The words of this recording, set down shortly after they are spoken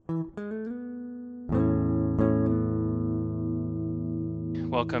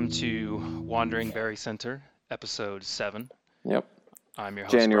Welcome to Wandering Berry Center, episode 7. Yep. I'm your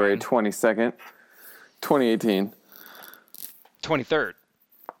host, January Brian. 22nd, 2018. 23rd.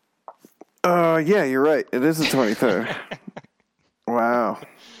 Yeah, you're right. It is the 23rd. Wow.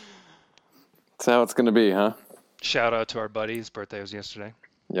 That's how it's going to be, huh? Shout out to our buddy. His birthday was yesterday.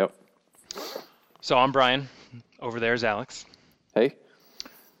 Yep. So I'm Brian. Over there's Alex. Hey,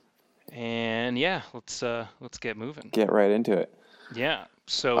 And yeah, let's get moving. get right into it. Yeah.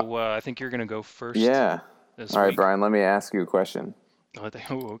 So I think you're gonna go first. Yeah. This All right, week. Brian, let me ask you a question. Oh,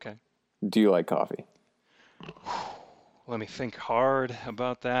 okay. Do you like coffee? Let me think hard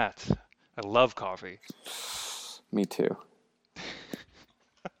about that. I love coffee. Me too.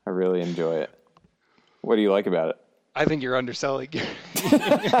 I really enjoy it. What do you like about it? I think you're underselling.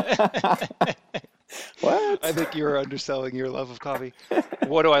 What? I think you're underselling your love of coffee.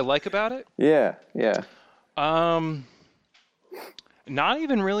 What do I like about it? Yeah. Not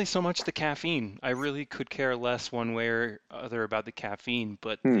even really so much the caffeine. I really could care less one way or other about the caffeine,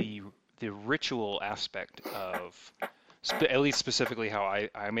 but the ritual aspect of, at least specifically how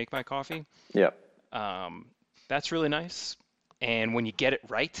I make my coffee, Yep. that's really nice. And when you get it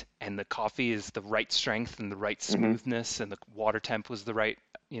right, and the coffee is the right strength and the right smoothness, and the water temp was the right,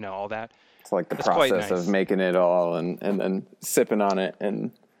 all that. It's like the That's quite process nice. of making it all and then sipping on it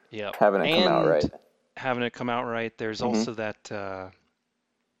and Yep. having it come out And right. having it come out right. There's also that,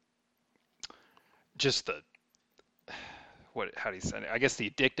 just the, how do you say it? I guess the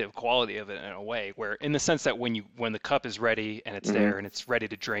addictive quality of it in a way, where in the sense that when the cup is ready and it's there and it's ready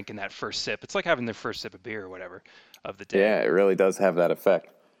to drink in that first sip, it's like having the first sip of beer or whatever of the day. Yeah, it really does have that effect.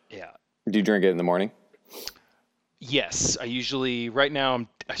 Yeah. Do you drink it in the morning? Yes, I usually right now I'm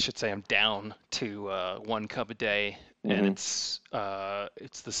down to 1 cup a day, and it's the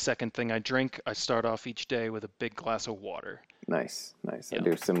second thing I drink. I start off each day with a big glass of water. Nice. I Yep.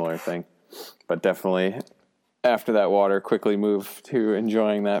 do a similar thing. But definitely after that water, quickly move to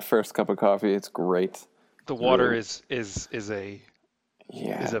enjoying that first cup of coffee. It's great. The water Really? is a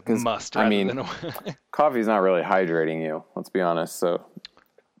Yeah. is a 'Cause, must I rather mean, than a coffee's not really hydrating you, let's be honest. So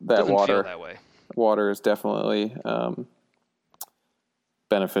that doesn't feel water that way. water is definitely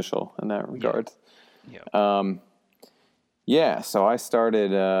beneficial in that regard. Yeah. Yeah, so I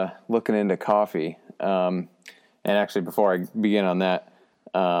started looking into coffee. And actually, before I begin on that,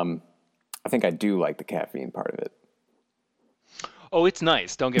 I think I do like the caffeine part of it. Oh, it's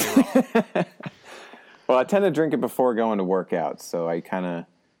nice. Don't get me wrong. Well, I tend to drink it before going to work out, so I kind of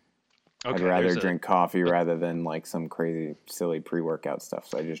I'd Okay, rather there's drink coffee rather than like some crazy, silly pre-workout stuff.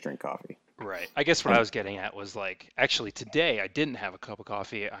 So I just drink coffee. Right. I guess what I was getting at was like, actually today I didn't have a cup of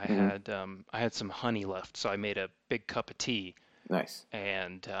coffee. I had some honey left, so I made a big cup of tea. Nice.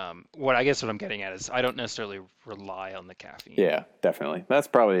 And what I'm getting at is I don't necessarily rely on the caffeine. Yeah, definitely.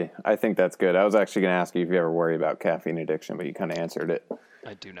 I think that's good. I was actually going to ask you if you ever worry about caffeine addiction, but you kind of answered it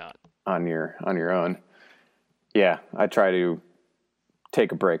I do not. on your own. Yeah, I try to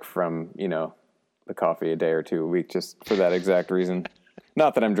take a break from, the coffee a day or two a week just for that exact reason.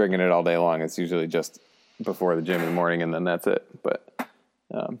 Not that I'm drinking it all day long. It's usually just before the gym in the morning and then that's it. But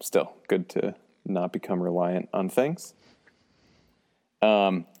still good to not become reliant on things.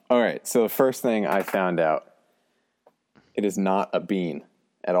 All right. So the first thing I found out, it is not a bean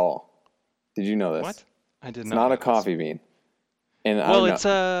at all. Did you know this? What? I did It's not. not know a this. coffee bean. And I Well, don't it's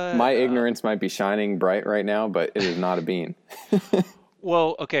know, my ignorance might be shining bright right now, but it is not a bean.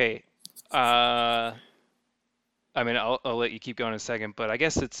 Well, okay. I mean, I'll let you keep going in a second, but I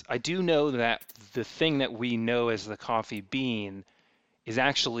guess I do know that the thing that we know as the coffee bean is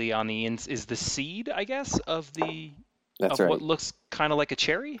actually on the is the seed, I guess, of That's of right. what looks kind of like a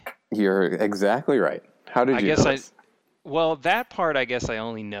cherry. You're exactly right. How did I you guess know this? well, that part I guess I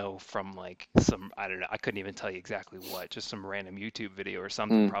only know from like I don't know, I couldn't even tell you exactly what, just some random YouTube video or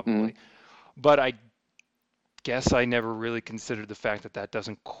something probably. But I guess I never really considered the fact that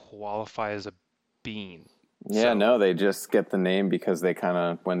doesn't qualify as a bean. Yeah, So- no, they just get the name because they kind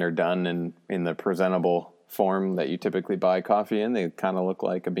of, when they're done in the presentable form that you typically buy coffee in, they kind of look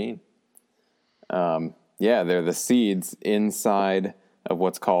like a bean. Yeah, they're the seeds inside of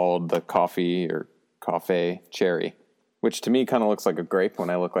what's called the coffee or coffee cherry, which to me kind of looks like a grape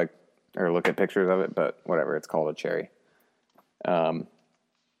when I look at pictures of it, but whatever, it's called a cherry.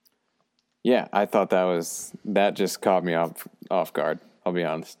 Yeah, I thought that just caught me off guard. I'll be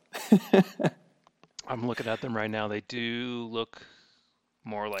honest. I'm looking at them right now. They do look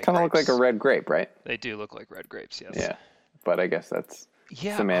more like Kind of look like a red grape, right? They do look like red grapes, yes. Yeah, but I guess that's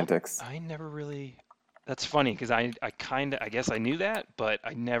semantics. I never really. That's funny because I guess I knew that, but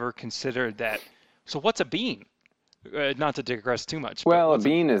I never considered that. So what's a bean? Not to digress too much, but Well, a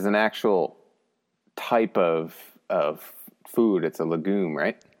bean is an actual type of food. It's a legume,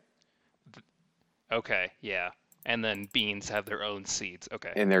 right? okay, yeah. And then beans have their own seeds.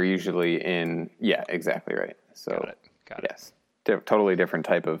 Okay, And they're usually yeah, exactly right. So, got it. Got it. yes, totally different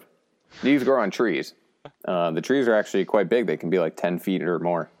type of. These grow on trees. The trees are actually quite big. They can be like 10 feet or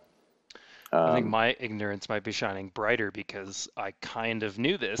more. I think my ignorance might be shining brighter because I kind of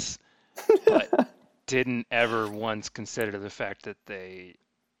knew this, but didn't ever once consider the fact that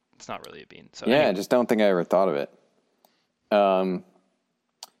it's not really a bean. So Yeah, I anyway. just don't think I ever thought of it.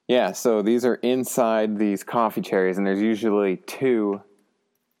 Yeah, so these are inside these coffee cherries, and there's usually 2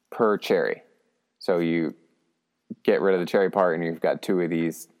 per cherry. So you get rid of the cherry part, and you've got 2 of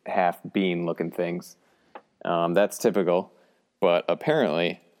these half bean looking things. That's typical, but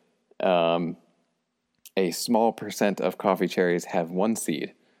apparently, a small percent of coffee cherries have 1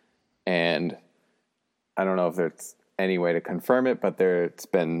 seed, and I don't know if there's any way to confirm it, but it's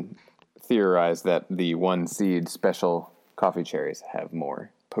been theorized that the 1 seed special coffee cherries have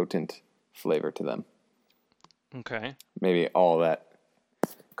more potent flavor to them. Okay. Maybe all that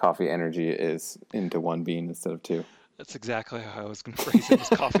coffee energy is into 1 bean instead of 2. That's exactly how I was going to phrase it. Was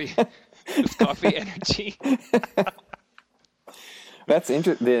coffee, was coffee energy. That's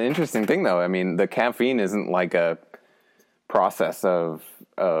the interesting thing, though. I mean, the caffeine isn't like a process of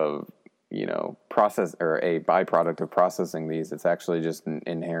process or a byproduct of processing these. It's actually just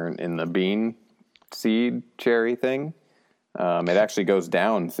inherent in the bean seed cherry thing. It actually goes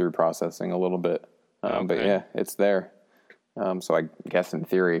down through processing a little bit, but yeah, it's there. So I guess in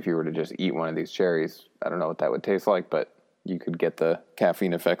theory, if you were to just eat one of these cherries, I don't know what that would taste like, but you could get the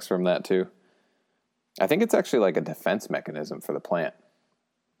caffeine effects from that too. I think it's actually like a defense mechanism for the plant.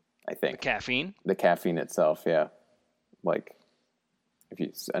 I think Caffeine? the caffeine itself, yeah. Like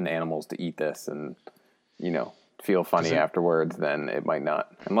if an animal's to eat this and feel funny afterwards, then it might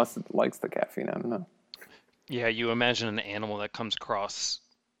not, unless it likes the caffeine. I don't know. Yeah, you imagine an animal that comes across.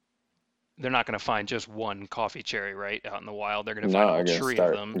 They're not going to find just one coffee cherry, right, out in the wild. They're going to find a whole tree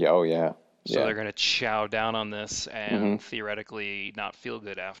of them. Yeah, oh yeah. So they're going to chow down on this and theoretically not feel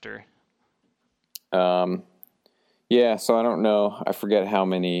good after. Yeah, so I don't know. I forget how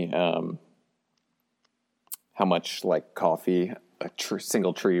much like coffee a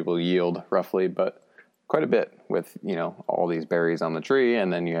single tree will yield roughly, but quite a bit with, all these berries on the tree,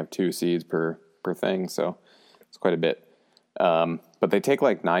 and then you have 2 seeds per thing, so it's quite a bit. But they take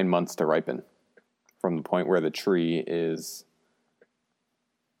like 9 months to ripen from the point where the tree is,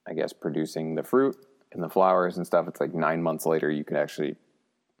 I guess, producing the fruit and the flowers and stuff. It's like 9 months later you can actually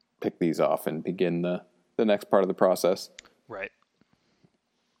pick these off and begin the next part of the process. Right.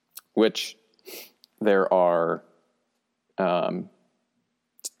 Which there are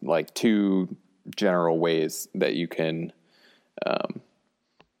like 2 general ways that you can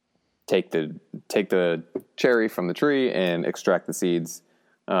take the cherry from the tree and extract the seeds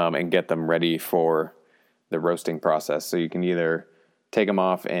and get them ready for the roasting process. So you can either take them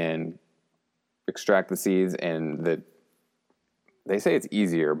off and extract the seeds, and they say it's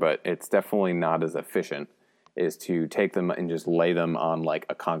easier, but it's definitely not as efficient, is to take them and just lay them on like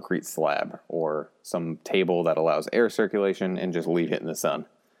a concrete slab or some table that allows air circulation and just leave it in the sun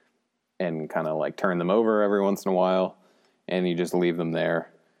and kind of like turn them over every once in a while, and you just leave them there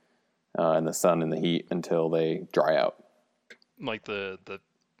in the sun and the heat until they dry out. Like the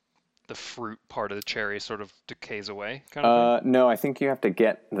fruit part of the cherry sort of decays away, kind of thing? No, I think you have to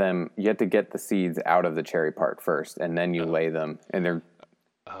get the seeds out of the cherry part first, and then you lay them, and they're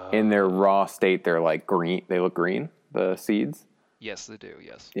in their raw state. They're like green. They look green, the seeds. Yes, they do.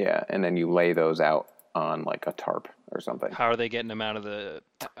 Yes. Yeah, and then you lay those out on like a tarp or something. How are they getting them out of the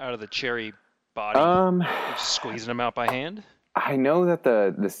cherry body? Just squeezing them out by hand? I know that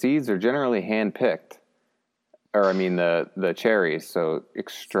the seeds are generally hand picked, or I mean the cherries. So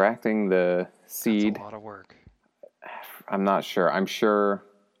extracting the seed. That's a lot of work. I'm not sure. I'm sure,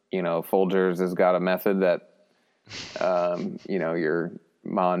 Folgers has got a method that, your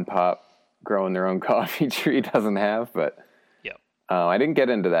mom and pop growing their own coffee tree doesn't have. But yep. I didn't get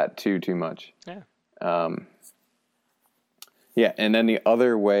into that too much. Yeah. Yeah, and then the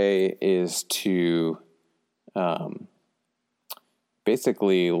other way is to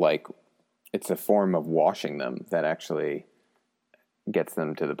basically, like, it's a form of washing them that actually gets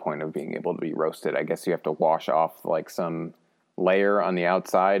them to the point of being able to be roasted. I guess you have to wash off like some layer on the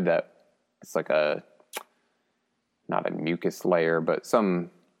outside that it's like not a mucus layer, but some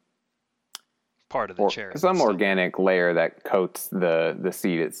part of the cherry. Some organic layer that coats the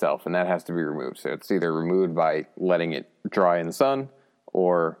seed itself, and that has to be removed. So it's either removed by letting it dry in the sun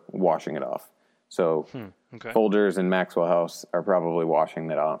or washing it off. So Okay. Folgers and Maxwell House are probably washing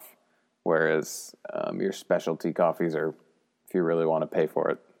that off, whereas your specialty coffees are, if you really want to pay for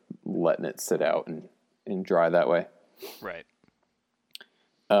it, letting it sit out and dry that way. Right.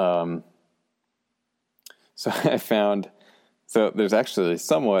 So I found, so there's actually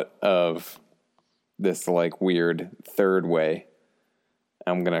somewhat of this like weird third way.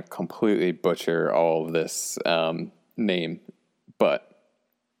 I'm going to completely butcher all of this name, but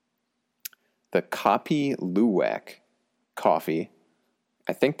the Kopi Luwak coffee,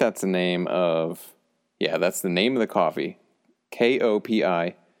 I think that's the name of, that's the name of the coffee.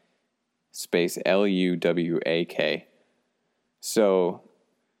 Kopi space Luwak. So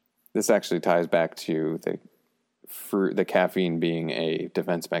this actually ties back to the caffeine being a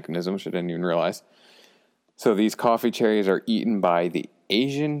defense mechanism, which I didn't even realize. So these coffee cherries are eaten by the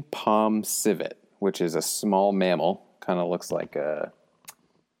Asian palm civet, which is a small mammal. Kind of looks like a,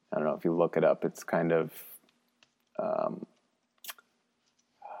 I don't know if you look it up, it's kind of,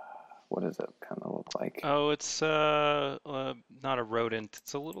 what does it kind of look like? Oh, it's not a rodent.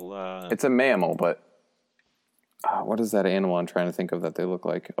 It's a little. It's a mammal, but what is that animal I'm trying to think of that they look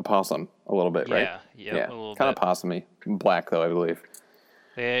like? A possum, a little bit, right? Yeah, a little kind bit. of possumy. Black, though, I believe.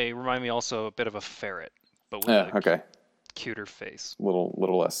 They remind me also a bit of a ferret, but with a cuter face.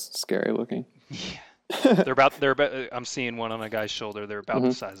 Little less scary looking. Yeah. They're about. I'm seeing one on a guy's shoulder. They're about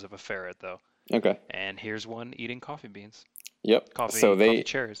the size of a ferret, though. Okay. And here's one eating coffee beans. Yep. Coffee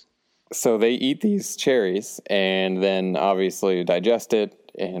cherries. So they eat these cherries and then obviously digest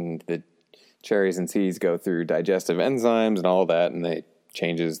it, and the cherries and seeds go through digestive enzymes and all that, and they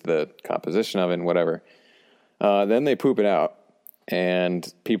changes the composition of it and whatever. Then they poop it out,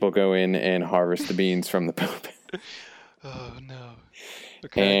 and people go in and harvest the beans from the poop. Oh no.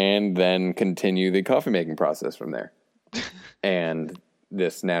 Okay. And then continue the coffee making process from there. And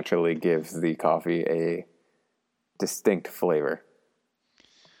this naturally gives the coffee a distinct flavor.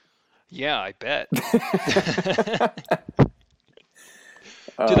 Yeah, I bet.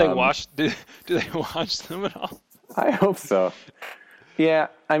 Do they wash them at all? I hope so. Yeah,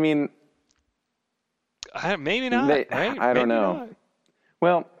 I mean, maybe not. Right? I don't know. Not.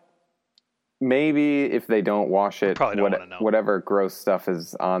 Well, maybe if they don't wash it, whatever gross stuff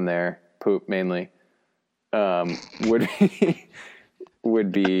is on there, poop mainly, would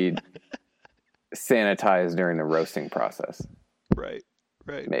be sanitized during the roasting process. Right.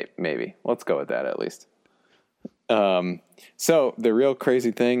 Maybe. Let's go with that at least. So the real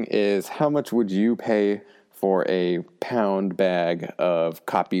crazy thing is, how much would you pay for a pound bag of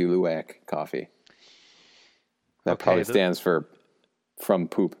Kopi Luwak coffee? That probably stands for from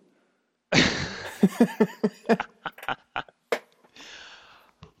poop.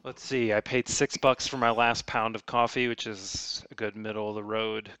 Let's see. I paid $6 for my last pound of coffee, which is a good middle of the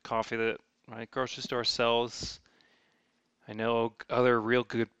road coffee that my grocery store sells. I know other real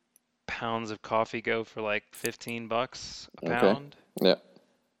good pounds of coffee go for like $15 a pound. Yeah.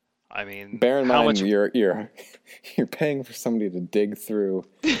 I mean, bear in mind you're paying for somebody to dig through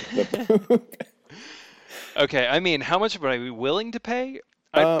the poop. Okay, I mean, how much would I be willing to pay?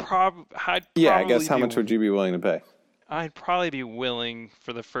 I'd probably I guess how much would you be willing to pay? I'd probably be willing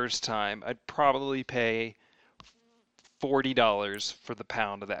for the first time. I'd probably pay $40 for the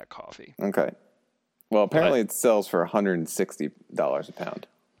pound of that coffee. Okay. Well, apparently it sells for $160 a pound.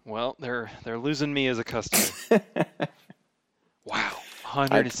 Well, they're losing me as a customer. Wow,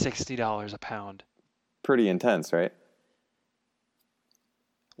 $160 a pound. Pretty intense, right?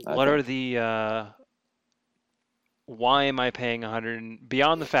 What are the? Why am I paying $100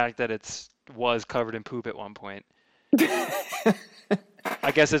 beyond the fact that was covered in poop at one point?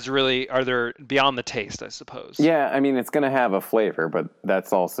 I guess it's really, are there beyond the taste, I suppose. Yeah, I mean, it's going to have a flavor, but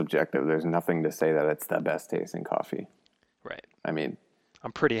that's all subjective. There's nothing to say that it's the best tasting coffee. Right. I mean,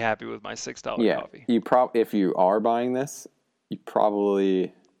 I'm pretty happy with my $6 coffee. If you are buying this, you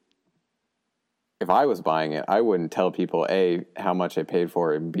probably, if I was buying it, I wouldn't tell people A, how much I paid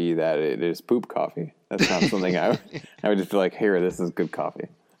for it, and B, that it is poop coffee. That's not something I would just be like, here, this is good coffee.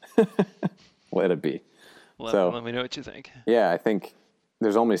 Let it be. Let me know what you think. Yeah, I think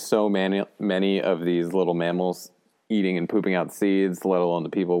there's only so many of these little mammals eating and pooping out seeds, let alone the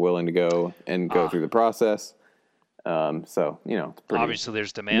people willing to go through the process. So, it's pretty obviously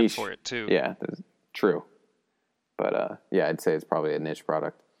there's demand niche. For it too. Yeah, true. But I'd say it's probably a niche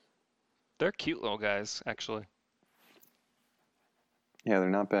product. They're cute little guys, actually. Yeah, they're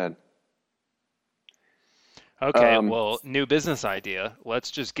not bad. Okay, well, new business idea.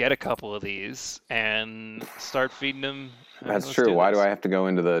 Let's just get a couple of these and start feeding them. That's true. Why do I have to go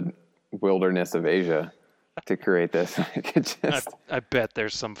into the wilderness of Asia to create this? I bet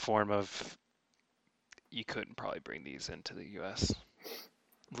there's some form of you couldn't probably bring these into the U.S.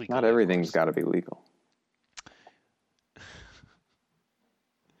 legally. Not everything's got to be legal.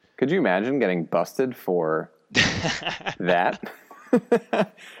 Could you imagine getting busted for that?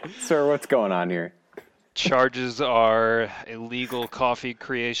 Sir, what's going on here? Charges are illegal coffee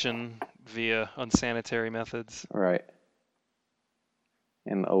creation via unsanitary methods. Right.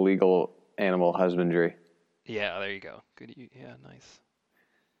 And illegal animal husbandry. Yeah, there you go. Good. Yeah, nice.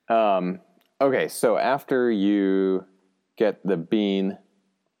 Okay, so after you get the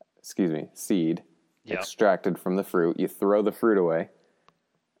seed extracted from the fruit, you throw the fruit away.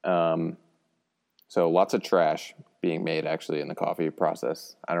 So lots of trash being made actually in the coffee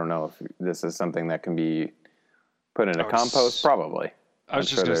process. I don't know if this is something that can be put in a compost. Probably. I was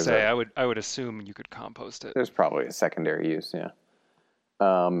just going to say, I would assume you could compost it. There's probably a secondary use, yeah.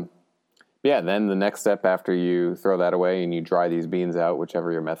 Then the next step after you throw that away and you dry these beans out,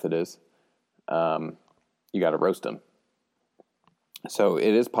 whichever your method is, you got to roast them. So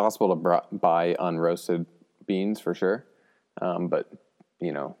it is possible to buy unroasted beans for sure, but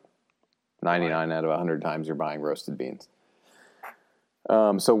 99 out of 100 times you're buying roasted beans.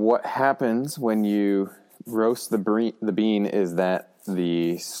 So what happens when you roast the bean is that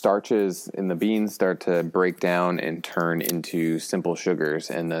the starches in the beans start to break down and turn into simple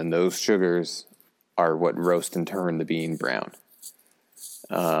sugars, and then those sugars are what roast and turn the bean brown.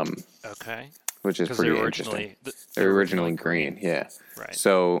 Okay. Which is pretty interesting. They're originally green, yeah. Right.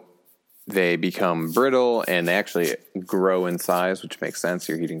 So they become brittle and they actually grow in size, which makes sense.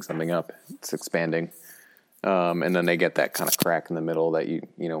 You're heating something up, it's expanding. And then they get that kind of crack in the middle that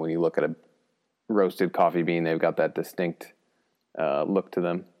when you look at a roasted coffee bean, they've got that distinct look to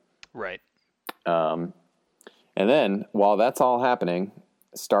them. Right. And then while that's all happening,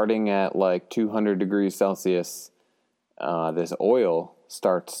 starting at like 200 degrees Celsius, this oil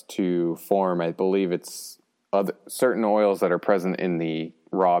starts to form. I believe it's certain oils that are present in the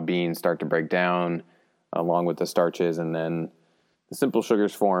raw beans start to break down along with the starches, and then the simple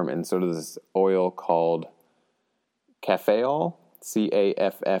sugars form, and so does this oil called caffeol,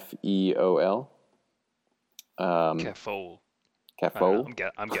 Caffeol. Caffeol. Caffeol?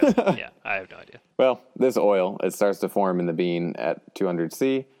 I'm guessing. Yeah, I have no idea. Well, this oil, it starts to form in the bean at 200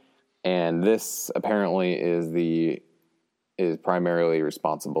 C, and this apparently is primarily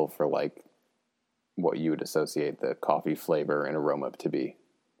responsible for like what you would associate the coffee flavor and aroma to be.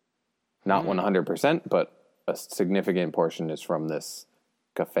 Not 100%, but a significant portion is from this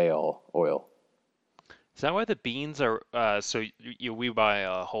caffeol oil. Is that why the beans are? So we buy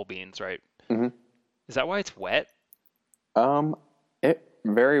whole beans, right? Mm-hmm. Is that why it's wet? It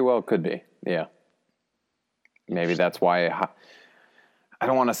very well could be. Yeah. Maybe that's why. I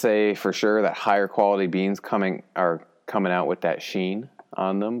don't want to say for sure that higher quality beans are coming out with that sheen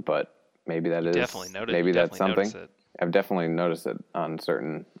on them, but maybe that is. Definitely noticed. Maybe that's something. I've definitely noticed it on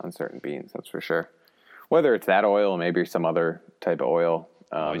certain beans. That's for sure. Whether it's that oil or maybe some other type of oil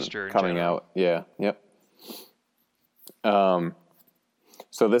moisture coming out. Yeah. Yep. So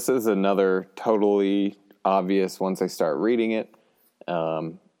this is another totally obvious once I start reading it.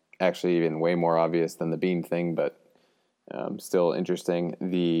 Actually, even way more obvious than the bean thing, but still interesting.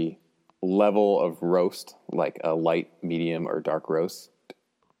 The level of roast, like a light, medium, or dark roast,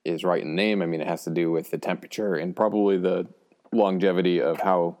 is right in the name. I mean, it has to do with the temperature and probably the longevity of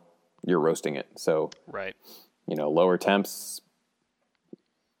how you're roasting it. So, right, lower temps,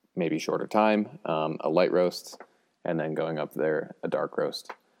 maybe shorter time, a light roast, and then going up there, a dark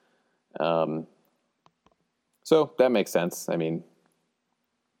roast. So that makes sense. I mean,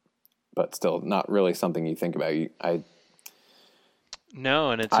 but still not really something you think about.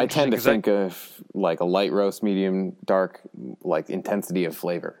 No, and I tend to think of like a light roast, medium, dark, like intensity of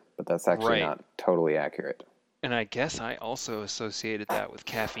flavor, but that's actually not totally accurate. And I guess I also associated that with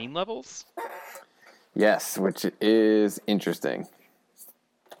caffeine levels. Yes, which is interesting.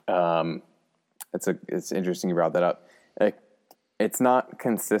 It's interesting you brought that up. It's not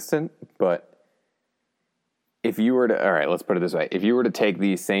consistent, but if you were to, all right, let's put it this way. If you were to take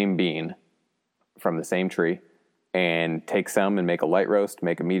the same bean from the same tree and take some and make a light roast,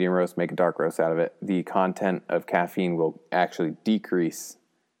 make a medium roast, make a dark roast out of it, the content of caffeine will actually decrease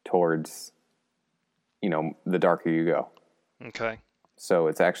towards, the darker you go. Okay. So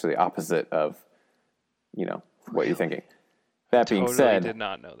it's actually opposite of, what you're thinking. That being said, I did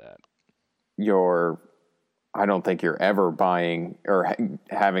not know that. I don't think you're ever buying or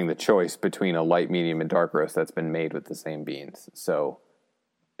having the choice between a light, medium, and dark roast that's been made with the same beans. So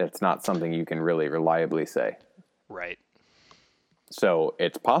it's not something you can really reliably say. Right. So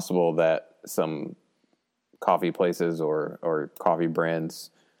it's possible that some coffee places or coffee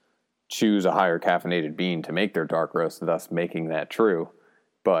brands choose a higher caffeinated bean to make their dark roast, thus making that true.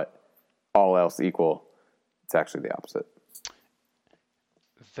 But all else equal, it's actually the opposite.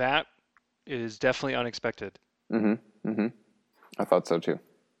 That is definitely unexpected. I thought so too.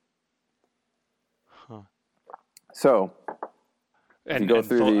 Huh. So, if you go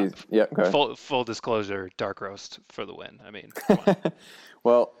through full, these, yeah, go ahead. Full disclosure, dark roast for the win. I mean, come on.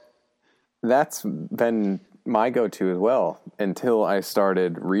 Well, that's been my go-to as well until I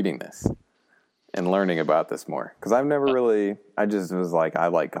started reading this and learning about this more. Because I've never really, I just was like, I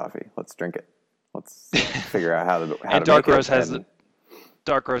like coffee. Let's drink it. Let's figure out how to and to dark make roast it.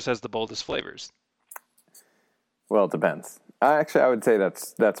 Dark roast has the boldest flavors. Well, it depends. I would say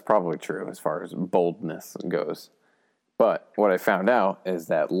that's probably true as far as boldness goes. But what I found out is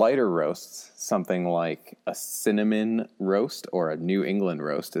that lighter roasts, something like a cinnamon roast or a New England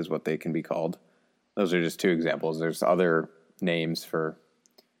roast is what they can be called. Those are just two examples. There's other names for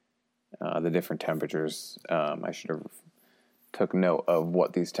the different temperatures. I should have took note of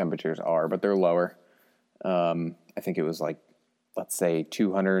what these temperatures are, but they're lower. I think it was like, let's say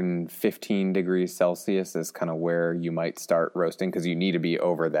 215 degrees Celsius is kind of where you might start roasting, because you need to be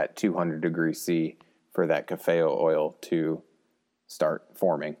over that 200 degrees C for that cafeo oil to start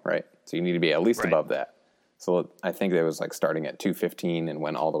forming, right? So you need to be at least above that. So I think it was like starting at 215 and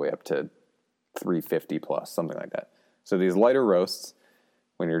went all the way up to 350 plus, something like that. So these lighter roasts,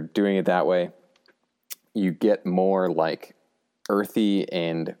 when you're doing it that way, you get more like earthy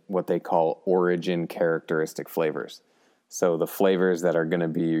and what they call origin characteristic flavors. So the flavors that are going to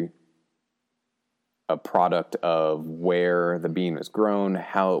be a product of where the bean was grown,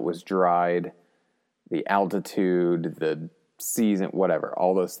 how it was dried, the altitude, the season, whatever,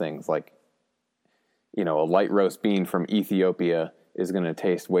 all those things. Like, you know, a light roast bean from Ethiopia is going to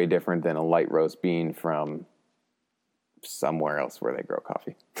taste way different than a light roast bean from somewhere else where they grow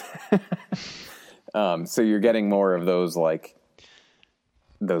coffee. So you're getting more of those, like,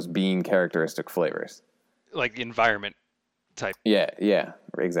 those bean characteristic flavors. Like the environment type. Yeah,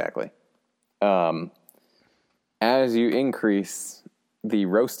 exactly. As you increase the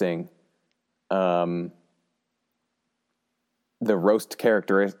roasting, the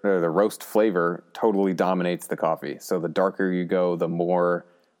roast flavor totally dominates the coffee. So the darker you go, the more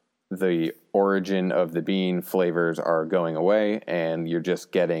the origin of the bean flavors are going away, and you're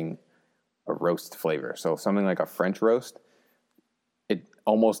just getting a roast flavor. So something like a French roast, it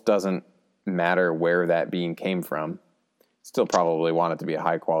almost doesn't matter where that bean came from. Still probably want it to be a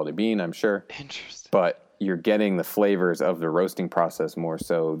high quality bean, I'm sure. Interesting. But you're getting the flavors of the roasting process more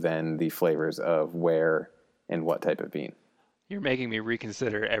so than the flavors of where and what type of bean. You're making me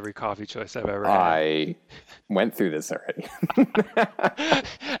reconsider every coffee choice I've ever had. I went through this already.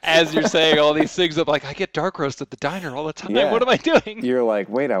 As you're saying all these things, I'm like, I get dark roast at the diner all the time. Yeah. What am I doing? You're like,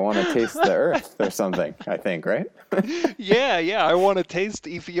 wait, I want to taste the earth or something, I think, right? Yeah. I want to taste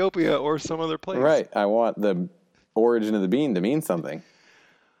Ethiopia or some other place. Right. I want the origin of the bean to mean something.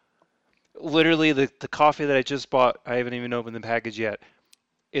 Literally, the coffee that I just bought, I haven't even opened the package yet.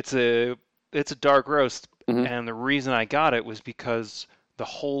 It's a dark roast. Mm-hmm. And the reason I got it was because the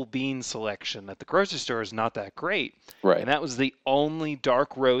whole bean selection at the grocery store is not that great. Right. And that was the only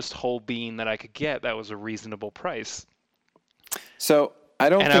dark roast whole bean that I could get that was a reasonable price. So I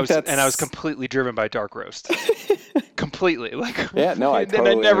don't think that's... And I was completely driven by dark roast. Completely. Yeah, no, I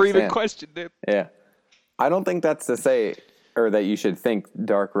totally And I never understand. even questioned it. Yeah. I don't think that's to say, or that you should think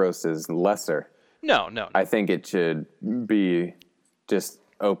dark roast is lesser. No. I think it should be just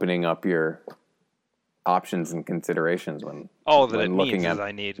opening up your options and considerations when all that when it looking means at, is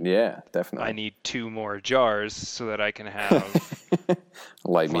I need definitely I need 2 more jars so that I can have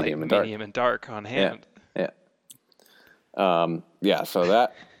light, medium, and dark on hand. Yeah. So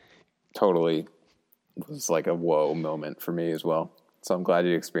that totally was like a whoa moment for me as well. So I'm glad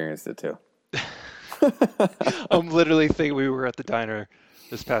you experienced it too. I'm literally thinking we were at the diner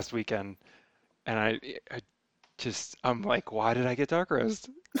this past weekend, and I'm like, why did I get dark roast?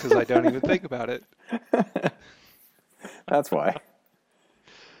 Because I don't even think about it. That's why.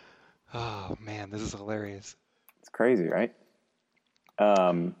 Oh man, this is hilarious. It's crazy, right?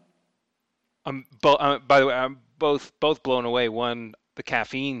 By the way, I'm both blown away. One, the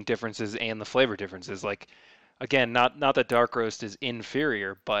caffeine differences and the flavor differences. Like, again, not that dark roast is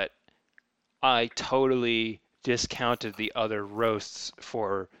inferior, but I totally discounted the other roasts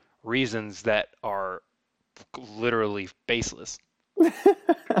for reasons that are literally baseless.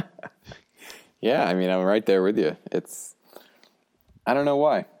 Yeah, I mean, I'm right there with you. I don't know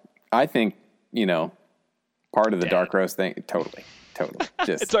why. I think, part of the dark roast thing, totally. Totally.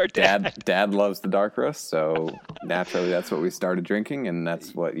 Just It's our dad. Dad loves the dark roast, so naturally that's what we started drinking, and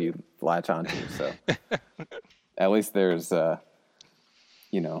that's what you latch onto. So at least there's, a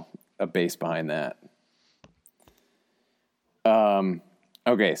base behind that.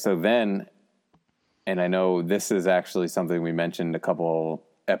 Okay, so then, and I know this is actually something we mentioned a couple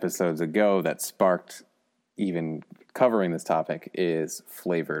episodes ago that sparked even covering this topic, is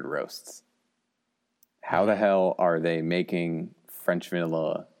flavored roasts. How the hell are they making French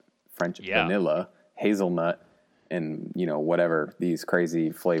vanilla, hazelnut, and, whatever, these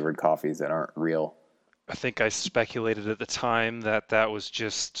crazy flavored coffees that aren't real? I think I speculated at the time that was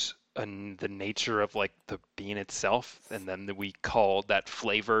just the nature of like the bean itself, and then we called that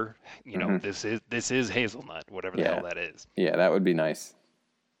flavor, this is hazelnut, whatever the hell that is. Yeah, that would be nice.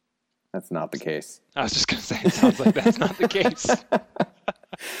 That's not the case. I was just gonna say, it sounds like that's not the case.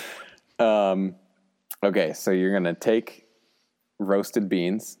 Okay, so you're gonna take roasted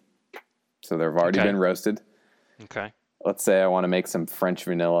beans. So they've already been roasted. Okay. Let's say I want to make some French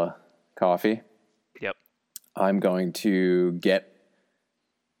vanilla coffee. Yep. I'm going to get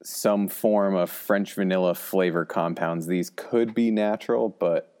some form of French vanilla flavor compounds. These could be natural,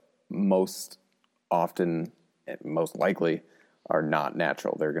 but most often, most likely, are not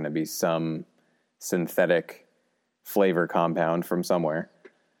natural. They're going to be some synthetic flavor compound from somewhere.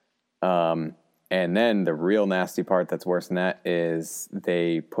 And then the real nasty part that's worse than that is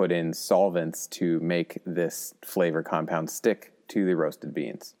they put in solvents to make this flavor compound stick to the roasted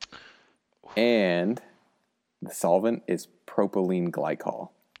beans. And the solvent is propylene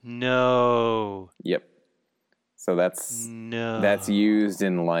glycol. No. Yep. So that's used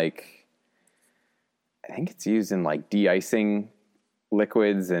in I think it's used in de-icing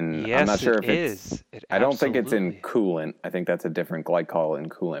liquids, and yes, I'm not sure if is. I don't think it's in coolant. I think that's a different glycol in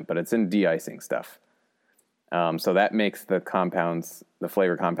coolant, but it's in de-icing stuff. So that makes the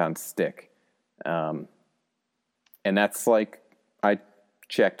flavor compounds stick. And that's I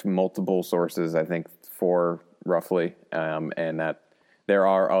checked multiple sources, I think 4 roughly, and that there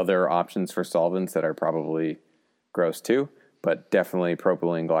are other options for solvents that are probably gross too, but definitely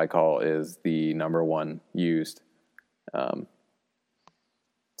propylene glycol is the number one used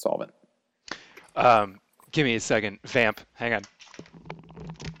solvent. Give me a second. Vamp, hang on.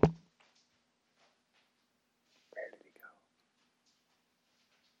 Where did he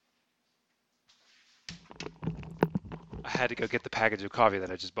go? I had to go get the package of coffee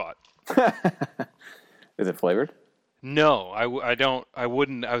that I just bought. Is it flavored? No, I don't. I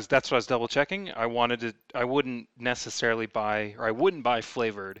wouldn't. That's what I was double checking. I wouldn't necessarily buy, or I wouldn't buy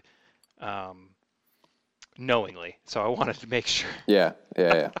flavored, knowingly. So I wanted to make sure. Yeah.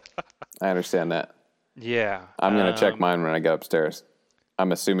 I understand that. Yeah. I'm gonna check mine when I get upstairs.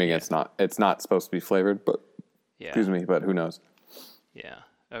 I'm assuming it's not supposed to be flavored, but excuse me, but who knows? Yeah.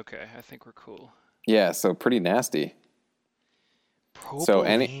 Okay. I think we're cool. Yeah. So pretty nasty.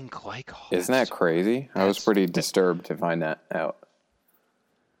 Propylene glycol. Isn't that crazy? I was pretty disturbed to find that out.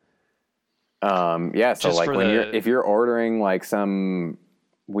 Yeah. So if you're ordering some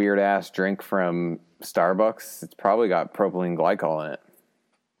weird ass drink from Starbucks, it's probably got propylene glycol in it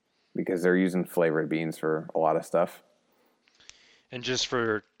because they're using flavored beans for a lot of stuff. And just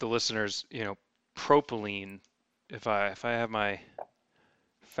for the listeners, propylene, if I have my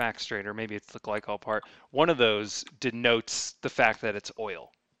facts straight, or maybe it's the glycol part, one of those denotes the fact that it's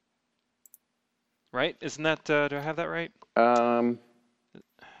oil. Right? Isn't that, do I have that right?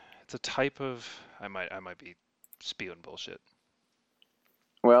 It's a type of, I might be spewing bullshit.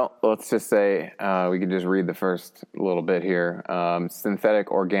 Well, let's just say we can just read the first little bit here.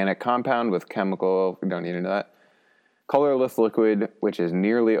 Synthetic organic compound with chemical, we don't need to know that. Colorless liquid, which is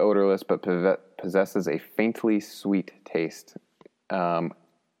nearly odorless but possesses a faintly sweet taste.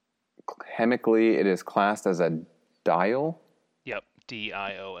 Chemically, it is classed as a diol. Yep,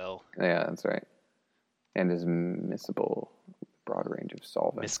 DIOL. Yeah, that's right. And is miscible, broad range of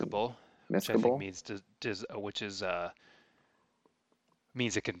solvents. Miscible. Which I think means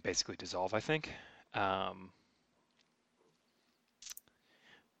means it can basically dissolve, I think.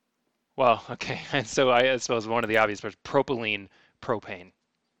 Well, okay. And so I suppose one of the obvious parts, propylene, propane,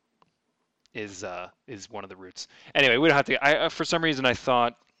 is one of the roots. Anyway, we don't have to. For some reason I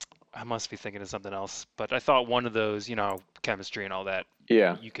thought, I must be thinking of something else, but I thought one of those, chemistry and all that.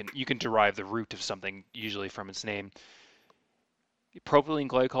 Yeah. You can derive the root of something usually from its name. Propylene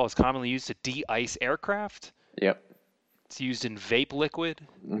glycol is commonly used to de-ice aircraft. Yep. It's used in vape liquid.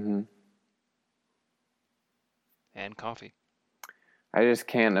 Mm-hmm. And coffee. I just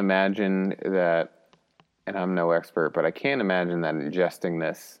can't imagine that, and I'm no expert, but I can't imagine that ingesting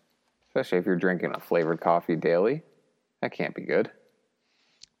this, especially if you're drinking a flavored coffee daily, that can't be good.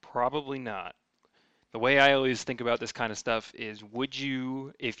 Probably not. The way I always think about this kind of stuff is, would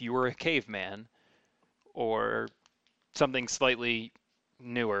you, if you were a caveman or something slightly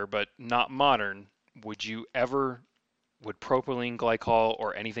newer but not modern, would you ever, would propylene glycol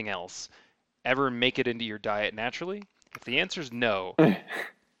or anything else ever make it into your diet naturally? If the answer is no,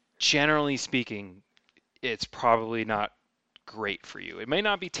 generally speaking, it's probably not great for you. It may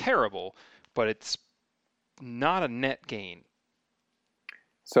not be terrible, but it's not a net gain.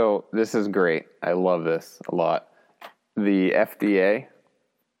 So this is great. I love this a lot. The FDA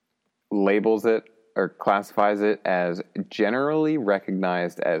labels it or classifies it as generally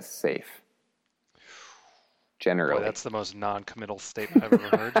recognized as safe. Generally. Boy, that's the most non-committal statement I've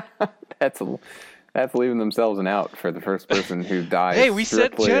ever heard. That's leaving themselves an out for the first person who dies. Hey, we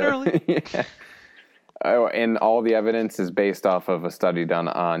said generally. Yeah. Oh, and all the evidence is based off of a study done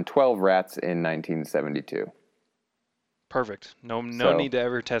on 12 rats in 1972. Perfect. No need to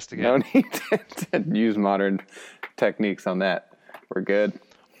ever test again. No need to use modern techniques on that. We're good.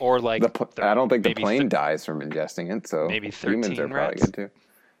 Or like, I don't think the plane dies from ingesting it, so maybe 13 humans are rats. probably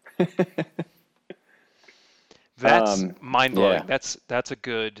good too. That's mind-blowing. Yeah. That's a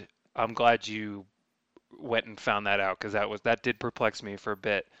good. I'm glad you went and found that out, because that did perplex me for a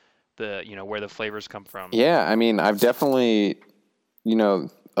bit. Where the flavors come from. Yeah, I mean, I've definitely,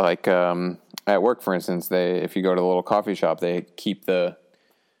 like at work, for instance, if you go to the little coffee shop, they keep the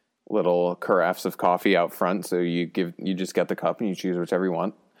little carafes of coffee out front, so you just get the cup and you choose whichever you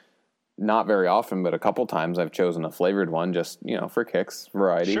want. Not very often, but a couple times I've chosen a flavored one, just for kicks,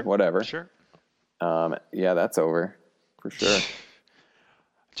 variety, whatever. Sure. Yeah, that's over for sure.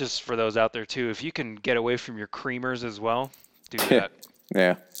 Just for those out there too, if you can get away from your creamers as well, do that.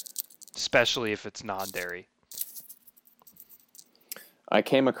 Yeah. Especially if it's non-dairy. I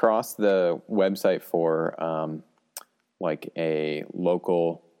came across the website for like a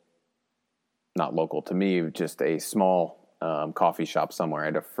local, not local to me, just a small coffee shop somewhere.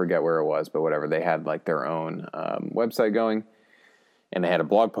 I forget where it was, but whatever. They had like their own website going, and they had a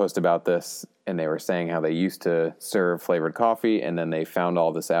blog post about this, and they were saying how they used to serve flavored coffee, and then they found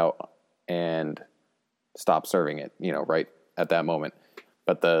all this out and stopped serving it, right at that moment.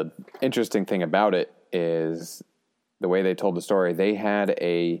 But the interesting thing about it is the way they told the story. They had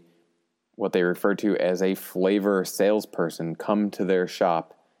what they referred to as a flavor salesperson come to their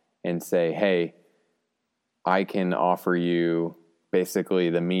shop and say, hey, I can offer you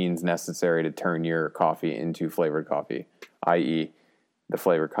basically the means necessary to turn your coffee into flavored coffee, i.e. the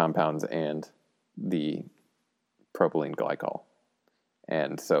flavor compounds and the propylene glycol.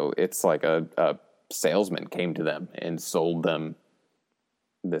 And so it's like a salesman came to them and sold them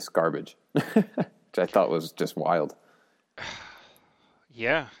this garbage, which I thought was just wild.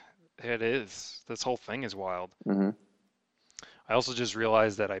 Yeah, it is. This whole thing is wild. Mm-hmm. I also just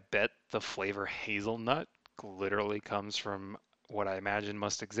realized that I bet the flavor hazelnut literally comes from what I imagine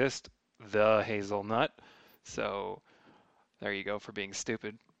must exist, the hazelnut. So there you go for being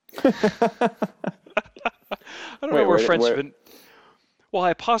stupid. I don't know where French have been. Well,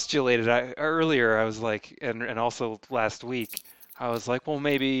 I postulated earlier. I was like, and also last week, I was like, well,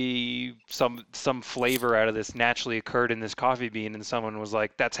 maybe some flavor out of this naturally occurred in this coffee bean, and someone was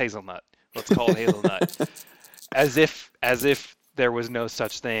like, that's hazelnut. Let's call it hazelnut. As if there was no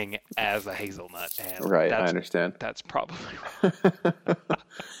such thing as a hazelnut. And right, I understand. That's probably wrong.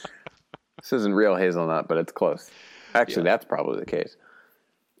 This isn't real hazelnut, but it's close. Actually, that's probably the case.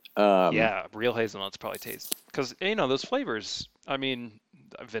 Yeah, real hazelnuts probably taste, because those flavors. I mean,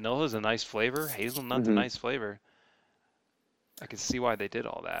 vanilla is a nice flavor. Hazelnut's a nice flavor. I can see why they did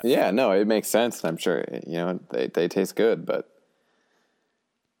all that. Yeah, no, it makes sense. I'm sure they taste good, but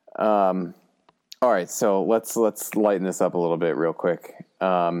all right. So let's lighten this up a little bit real quick.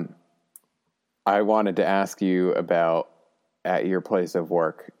 I wanted to ask you about at your place of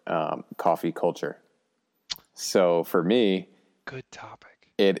work, coffee culture. So for me, good topic.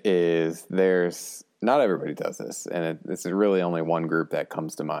 There's not everybody does this, and it's really only one group that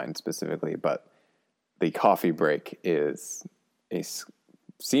comes to mind specifically, but the coffee break is a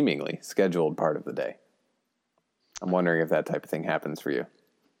seemingly scheduled part of the day. I'm wondering if that type of thing happens for you.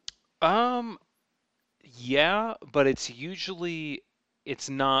 Yeah, but it's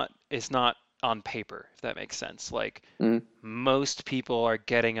not on paper, if that makes sense. Like most people are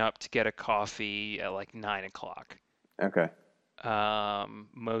getting up to get a coffee at like 9:00. Okay.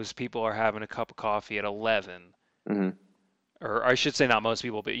 Most people are having a cup of coffee at 11. Mm-hmm. Or I should say not most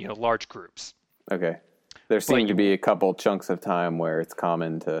people, but large groups. Okay. There seem to be a couple chunks of time where it's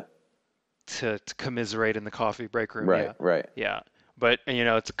common to commiserate in the coffee break room. Right, yeah. right. Yeah. But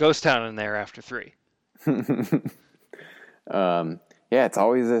it's a ghost town in there after 3. Yeah, it's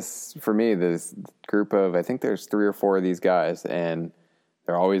always this group of, I think there's 3 or 4 of these guys, and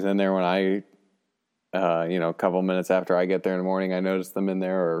they're always in there when I, a couple minutes after I get there in the morning, I notice them in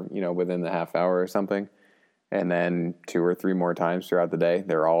there, or, within the half hour or something. And then 2 or 3 more times throughout the day,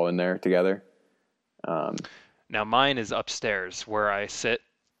 they're all in there together. Now mine is upstairs where I sit.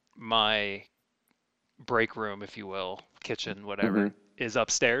 My break room, if you will, kitchen, whatever, is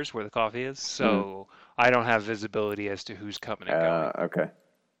upstairs where the coffee is. So I don't have visibility as to who's coming and going. Okay.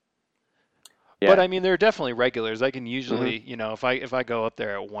 Yeah. But I mean, there are definitely regulars. I can usually, if I go up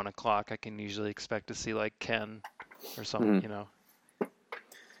there at 1:00, I can usually expect to see like Ken or something,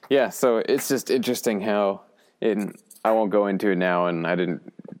 Yeah. So it's just interesting how I won't go into it now, and I didn't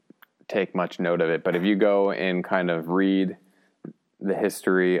take much note of it, but if you go and kind of read the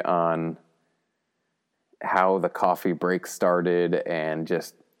history on how the coffee break started, and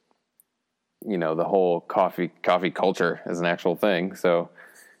just, the whole coffee culture is an actual thing. So,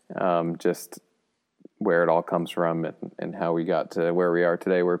 just where it all comes from, and how we got to where we are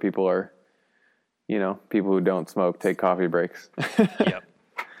today, where people are, people who don't smoke take coffee breaks. Yep.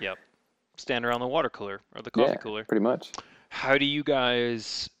 Stand around the water cooler or the coffee cooler. Pretty much. How's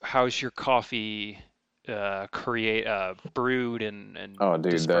your coffee brewed and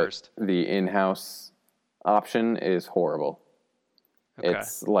dispersed? The in-house option is horrible. Okay.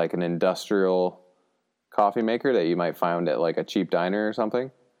 It's like an industrial coffee maker that you might find at like a cheap diner or something.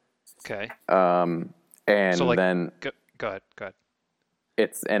 Okay. And so, like, then go ahead.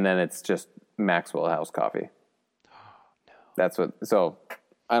 It's just Maxwell House coffee. Oh, no. So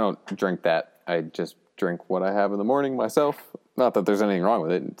I don't drink that. I just drink what I have in the morning myself. Not that there's anything wrong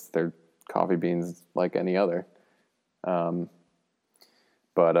with it. They're coffee beans like any other.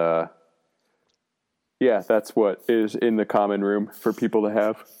 Yeah, that's what is in the common room for people to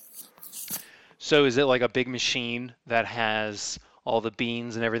have. So is it like a big machine that has all the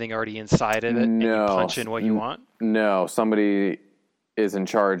beans and everything already inside of it, and you punch in what you want? No, somebody is in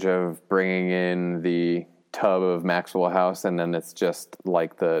charge of bringing in the tub of Maxwell House, and then it's just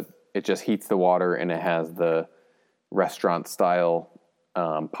like it just heats the water, and it has the restaurant style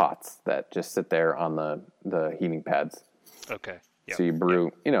pots that just sit there on the heating pads. Okay. Yep. So you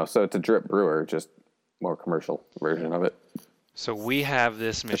brew, so it's a drip brewer, just more commercial version of it. So we have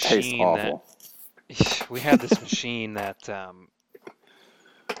this machine it tastes awful. that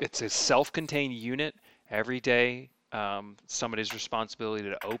it's a self-contained unit. Every day, somebody's responsibility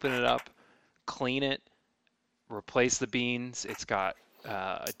to open it up, clean it, replace the beans. It's got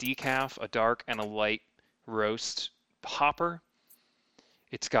a decaf, a dark, and a light roast hopper.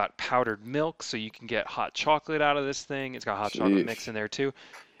 It's got powdered milk, so you can get hot chocolate out of this thing. It's got hot chocolate mix in there too.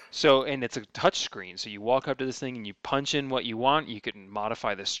 So, and it's a touch screen. So you walk up to this thing and you punch in what you want. You can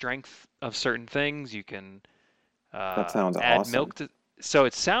modify the strength of certain things. You can that sounds add awesome. milk to. So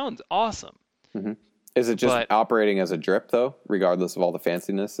it sounds awesome. Mm-hmm. Is it just operating as a drip though, regardless of all the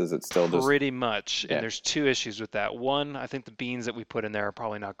fanciness? Is it still just pretty much? Yeah. And there's 2 issues with that. One, I think the beans that we put in there are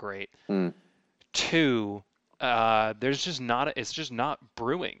probably not great. 2, it's just not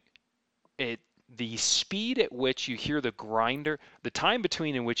brewing. The speed at which you hear the grinder, the time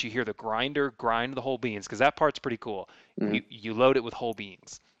between in which you hear the grinder grind the whole beans, because that part's pretty cool. Mm-hmm. You load it with whole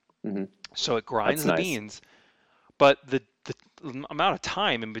beans, so it grinds the beans, but the amount of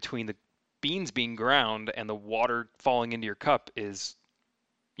time in between the beans being ground and the water falling into your cup is,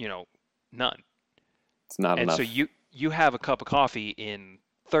 none. It's not enough. And so you have a cup of coffee in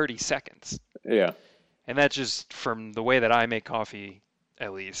 30 seconds. Yeah. And that's just from the way that I make coffee,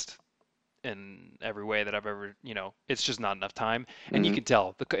 at least, in every way that I've ever, it's just not enough time. And you can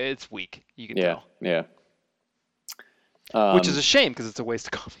tell it's weak. You can tell. Yeah. Which is a shame because it's a waste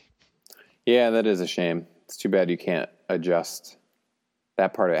of coffee. Yeah, that is a shame. It's too bad you can't adjust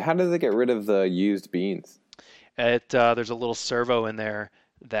that part of it. How do they get rid of the used beans? There's a little servo in there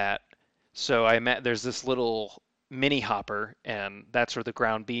there's this little mini hopper, and that's where the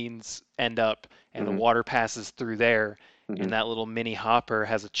ground beans end up, and the water passes through there. And that little mini hopper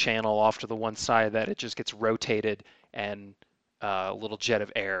has a channel off to the one side that it just gets rotated, and a little jet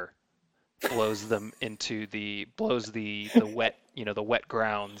of air blows the wet, the wet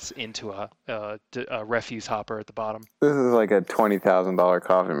grounds into a refuse hopper at the bottom. This is like a $20,000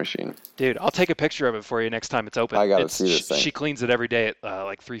 coffee machine. Dude, I'll take a picture of it for you next time it's open. I gotta see this thing. She cleans it every day at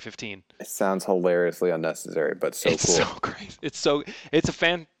like 3:15. It sounds hilariously unnecessary, but so it's cool. It's so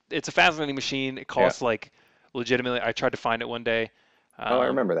crazy. It's a fascinating machine. It costs legitimately, I tried to find it one day. I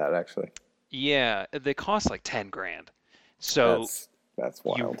remember that actually. Yeah, they cost like $10,000. So that's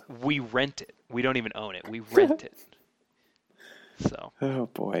wild. We rent it. We don't even own it. We rent it. So. Oh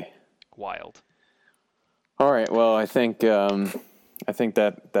boy. Wild. All right. Well, I think I think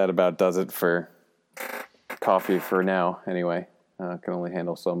that about does it for coffee for now. Anyway, can only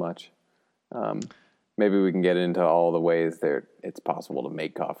handle so much. Maybe we can get into all the ways that it's possible to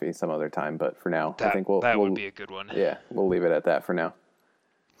make coffee some other time. But for now, I think that would be a good one. Yeah, we'll leave it at that for now.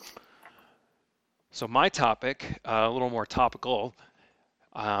 So my topic, a little more topical.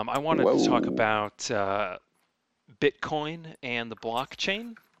 I wanted to talk about Bitcoin and the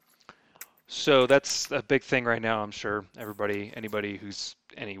blockchain. So that's a big thing right now. I'm sure anybody who's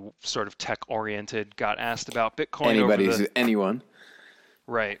any sort of tech-oriented got asked about Bitcoin. Anyone.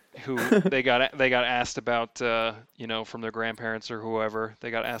 Right. Who they got asked about, from their grandparents or whoever.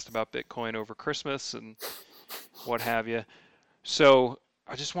 They got asked about Bitcoin over Christmas and what have you. So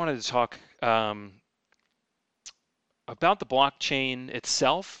I just wanted to talk about the blockchain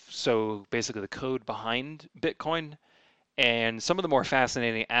itself. So basically the code behind Bitcoin and some of the more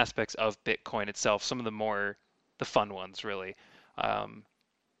fascinating aspects of Bitcoin itself. Some of the fun ones, really.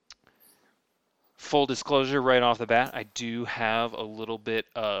 Full disclosure right off the bat, I do have a little bit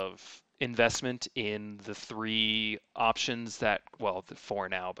of investment in the three options the four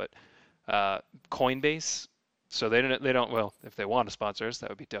now, but Coinbase. So they don't, well, if they want to sponsor us, that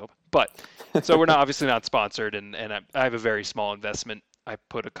would be dope. But so we're obviously not sponsored, and I have a very small investment. I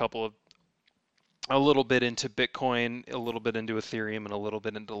put a little bit into Bitcoin, a little bit into Ethereum, and a little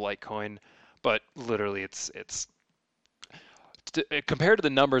bit into Litecoin, but literally it's compared to the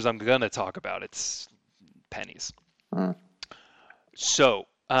numbers I'm going to talk about, it's pennies. So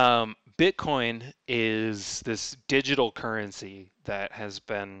Bitcoin is this digital currency that has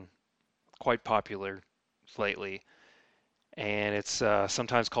been quite popular lately, and it's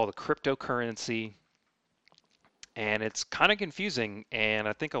sometimes called a cryptocurrency, and it's kind of confusing, and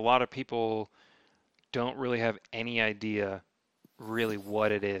I think a lot of people don't really have any idea really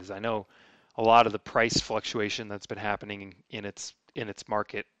what it is. I know a lot of the price fluctuation that's been happening in its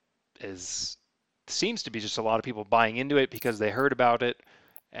market seems to be just a lot of people buying into it because they heard about it,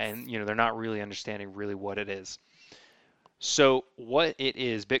 and they're not really understanding really what it is. So what it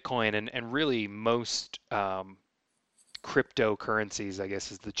is, Bitcoin and really most cryptocurrencies, I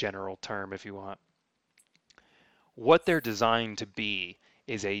guess is the general term if you want. What they're designed to be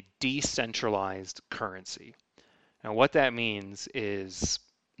is a decentralized currency. Now what that means is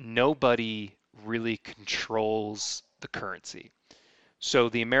nobody really controls the currency. So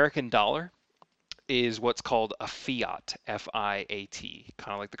the American dollar is what's called a fiat, F-I-A-T,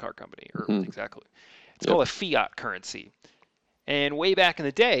 kind of like the car company, or exactly. It's called a fiat currency. And way back in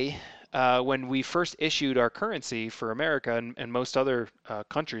the day, when we first issued our currency for America and most other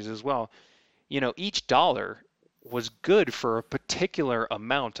countries as well, each dollar was good for a particular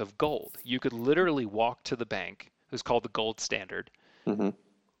amount of gold. You could literally walk to the bank. It was called the gold standard.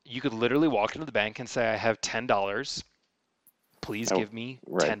 You could literally walk into the bank and say, I have $10. Please give me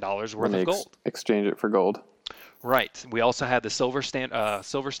 $10 worth of gold. Exchange it for gold. Right. We also had the silver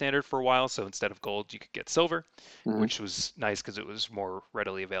standard for a while. So instead of gold, you could get silver, which was nice because it was more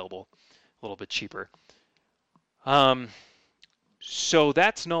readily available, a little bit cheaper. So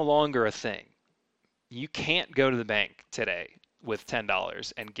that's no longer a thing. You can't go to the bank today with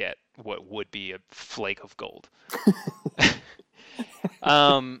 $10 and get what would be a flake of gold.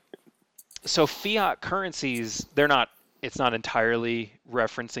 So fiat currencies, it's not entirely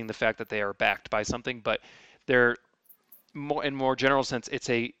referencing the fact that they are backed by something, but they're in more general sense, it's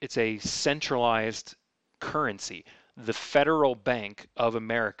a centralized currency. The Federal Bank of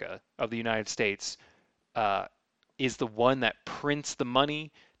America, of the United States, is the one that prints the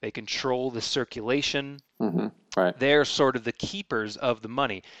money. They control the circulation. Right. They're sort of the keepers of the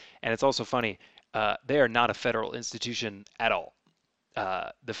money. And it's also funny, they are not a federal institution at all.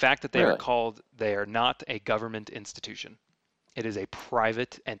 The fact that they are not a government institution. It is a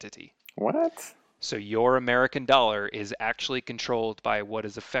private entity. What? So your American dollar is actually controlled by what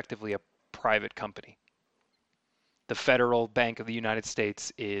is effectively a private company. The Federal Bank of the United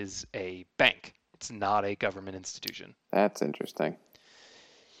States is a bank. It's not a government institution. That's interesting.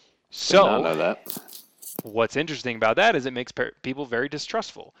 So, did not know that. What's interesting about that is it makes people very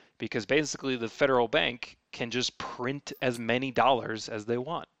distrustful because basically the federal bank can just print as many dollars as they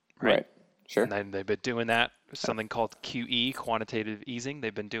want, right? Sure. And then they've been doing that, something called QE, quantitative easing.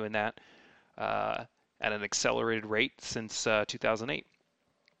 They've been doing that at an accelerated rate since 2008.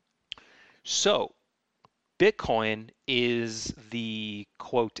 So Bitcoin is the,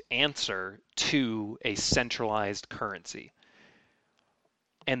 quote, answer to a centralized currency.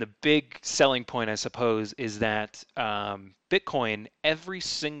 And the big selling point, I suppose, is that Bitcoin,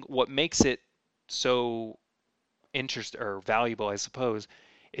 what makes it so valuable, I suppose,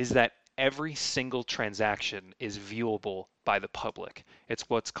 is that every single transaction is viewable by the public. It's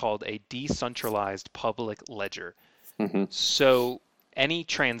what's called a decentralized public ledger. Mm-hmm. So any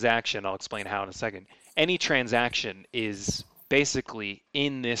transaction, I'll explain how in a second, any transaction is basically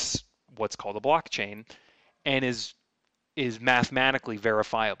in this what's called a blockchain and is mathematically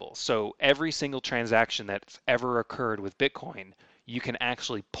verifiable. So every single transaction that's ever occurred with Bitcoin, you can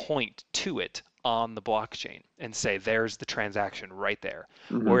actually point to it on the blockchain and say, there's the transaction right there.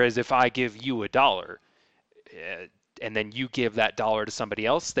 Mm-hmm. Whereas if I give you $1 and then you give that dollar to somebody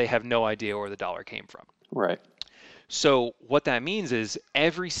else, they have no idea where the dollar came from. Right. So what that means is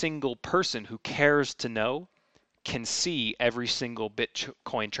every single person who cares to know can see every single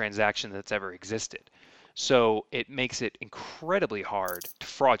Bitcoin transaction that's ever existed. So it makes it incredibly hard to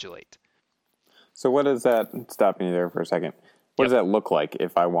fraudulate. So what does that, stopping you there for a second, what does that look like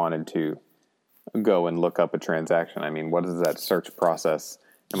if I wanted to go and look up a transaction? I mean, what is that search process?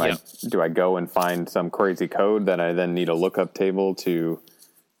 Do I go and find some crazy code that I then need a lookup table to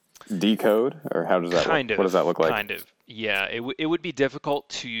decode, or how does that look? What does that look like? Kind of. Yeah, it would be difficult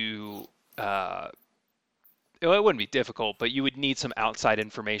to it wouldn't be difficult, but you would need some outside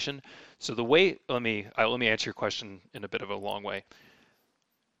information. So the way, let me answer your question in a bit of a long way.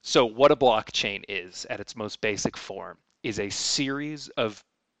 So what a blockchain is at its most basic form is a series of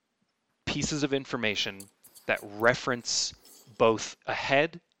pieces of information that reference both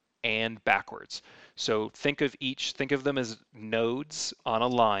ahead and backwards. So think of them as nodes on a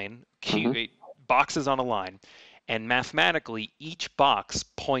line, boxes on a line, and mathematically each box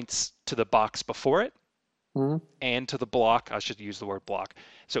points to the box before it and to the block. I should use the word block.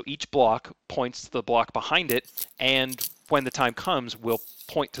 So each block points to the block behind it, and when the time comes, will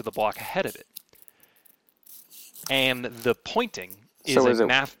point to the block ahead of it. And the pointing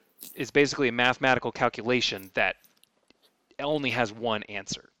is basically a mathematical calculation that only has one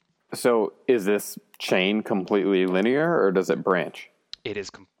answer. So is this chain completely linear, or does it branch? It is.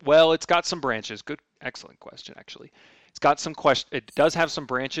 Well, it's got some branches. Excellent question, actually. It's got some It does have some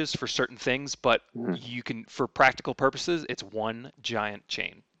branches for certain things, but you can, for practical purposes, it's one giant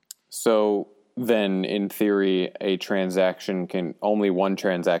chain. So then, in theory, only one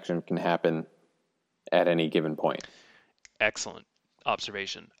transaction can happen at any given point. Excellent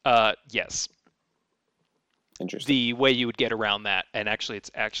observation. Yes. Interesting. The way you would get around that, and actually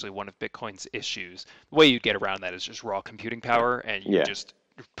it's actually one of Bitcoin's issues, the way you'd get around that is just raw computing power, and you just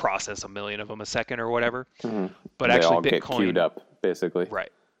process 1 million of them a second or whatever. But they actually all Bitcoin get queued up, basically.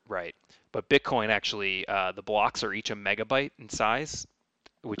 Right. But Bitcoin actually, the blocks are each a megabyte in size,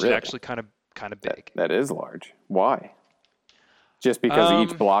 which is actually kind of big. That is large. Why? Just because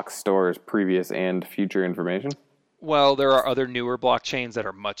each block stores previous and future information? Well, there are other newer blockchains that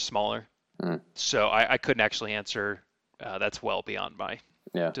are much smaller. So I couldn't actually answer. That's well beyond my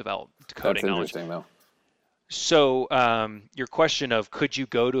coding knowledge. That's interesting, though. So your question of could you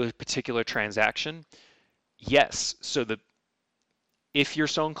go to a particular transaction? Yes. So if you're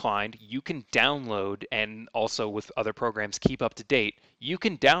so inclined, you can download, and also with other programs keep up to date.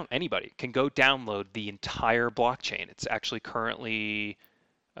 Anybody can go download the entire blockchain. It's actually currently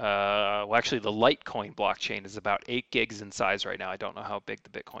the Litecoin blockchain is about 8 gigs in size right now. I don't know how big the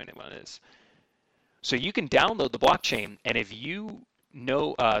Bitcoin one is. So you can download the blockchain, and if you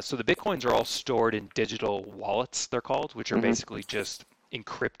know, so the Bitcoins are all stored in digital wallets, they're called, which are basically just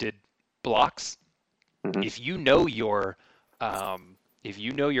encrypted blocks. If you know your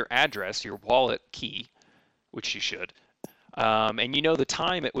address, your wallet key, which you should, and you know the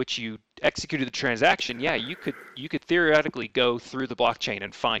time at which you executed the transaction, you could theoretically go through the blockchain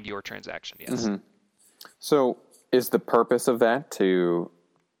and find your transaction. Yes. So is the purpose of that to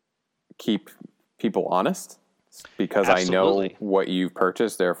keep people honest? Because Absolutely. I know what you've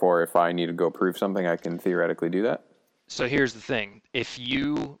purchased, therefore if I need to go prove something, I can theoretically do that? So here's the thing.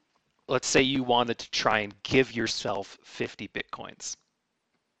 Let's say you wanted to try and give yourself 50 Bitcoins.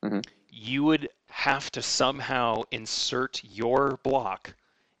 You would have to somehow insert your block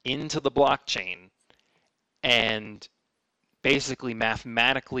into the blockchain and basically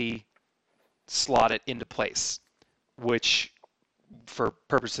mathematically slot it into place, which for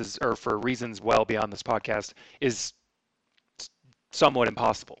purposes or for reasons well beyond this podcast is somewhat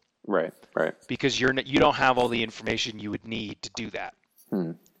impossible. Right. Because you don't have all the information you would need to do that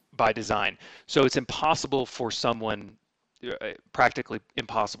by design. So it's impossible for someone, practically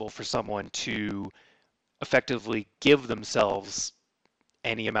impossible for someone to effectively give themselves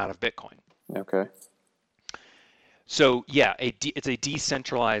any amount of Bitcoin. Okay. So it's a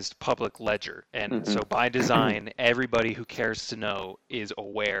decentralized public ledger, and so by design, everybody who cares to know is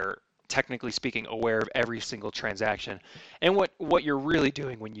aware, technically speaking, aware of every single transaction. And what you're really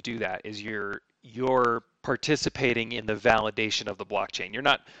doing when you do that is you're participating in the validation of the blockchain. You're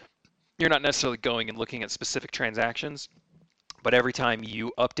not necessarily going and looking at specific transactions, but every time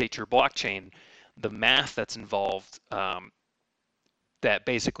you update your blockchain, the math that's involved, that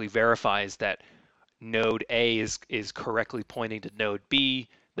basically verifies that node A is correctly pointing to node B,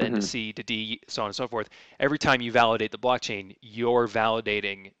 then to C, to D, so on and so forth. Every time you validate the blockchain, you're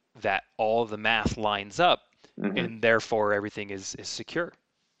validating that all of the math lines up, and therefore everything is secure.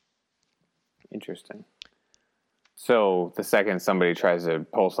 Interesting. So the second somebody tries to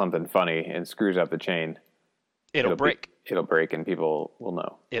pull something funny and screws up the chain, It'll break. It'll break, and people will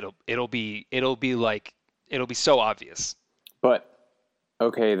know. It'll be so obvious. But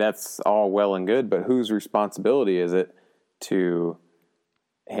okay, that's all well and good, but whose responsibility is it to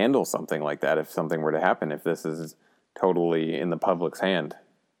handle something like that if something were to happen, if this is totally in the public's hand,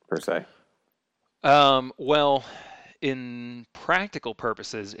 per se? Well, in practical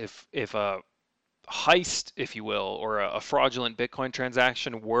purposes, if a heist, if you will, or a fraudulent Bitcoin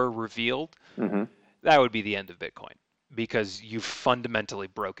transaction were revealed, that would be the end of Bitcoin, because you've fundamentally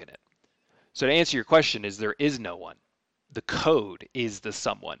broken it. So to answer your question, there is no one. The code is the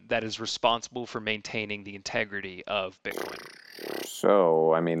someone that is responsible for maintaining the integrity of Bitcoin.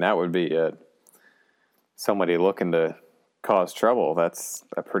 So, I mean, that would be somebody looking to cause trouble. That's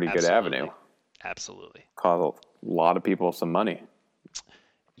a pretty good avenue. Absolutely. Cause a lot of people some money.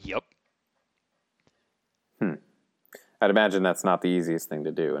 Yep. I'd imagine that's not the easiest thing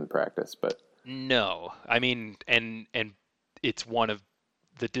to do in practice, but no, I mean, and it's one of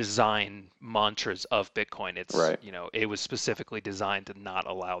the design mantras of Bitcoin. It's right. It was specifically designed to not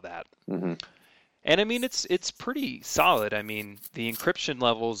allow that. And I mean, it's pretty solid. I mean, the encryption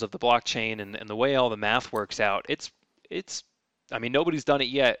levels of the blockchain and the way all the math works out, it's I mean, nobody's done it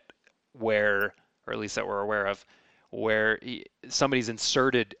yet where, or at least that we're aware of, where somebody's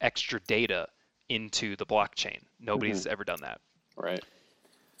inserted extra data into the blockchain. Nobody's ever done that. Right.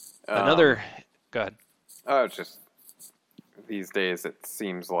 Go ahead. Oh, it's just these days it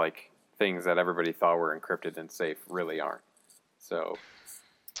seems like things that everybody thought were encrypted and safe really aren't. So,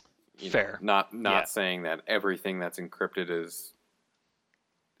 fair. Not saying that everything that's encrypted is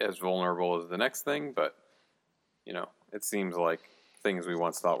as vulnerable as the next thing, but it seems like things we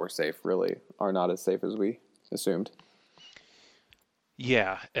once thought were safe really are not as safe as we assumed.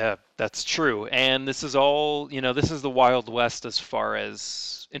 Yeah, that's true. And this is all, this is the Wild West as far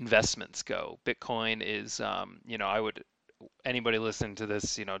as investments go. Bitcoin is, anybody listening to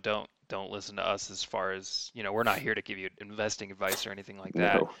this, don't listen to us as far as, we're not here to give you investing advice or anything like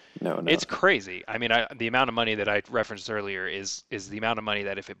that. No. It's crazy. I mean, the amount of money that I referenced earlier is the amount of money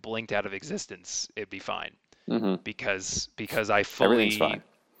that if it blinked out of existence, it'd be fine. Because I fully... Everything's fine.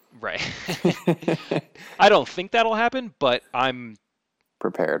 Right. I don't think that'll happen, but I'm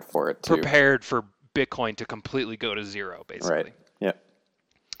prepared for it too. Prepared for Bitcoin to completely go to zero, basically. Right. Yep.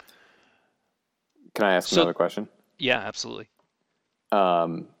 Can I ask another question? Yeah, absolutely.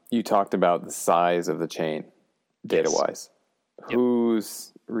 You talked about the size of the chain, data-wise. Yes.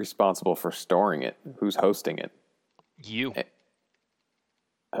 Who's responsible for storing it? Who's hosting it? You.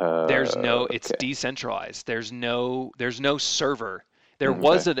 It's decentralized. There's no server. There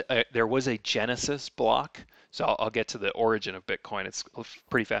was a Genesis block. So I'll get to the origin of Bitcoin. It's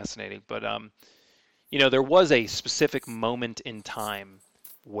pretty fascinating. But, there was a specific moment in time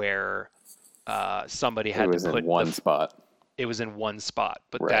where somebody had to put... It was in one spot. It was in one spot,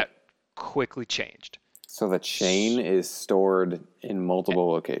 but that quickly changed. So the chain is stored in multiple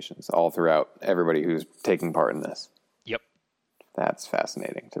locations all throughout everybody who's taking part in this. Yep. That's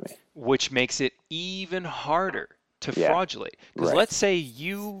fascinating to me. Which makes it even harder to fraudulate. Because let's say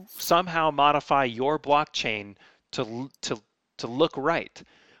you somehow modify your blockchain to look right.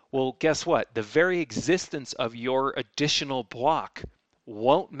 Well, guess what? The very existence of your additional block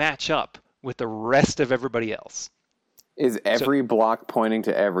won't match up with the rest of everybody else. Is every block pointing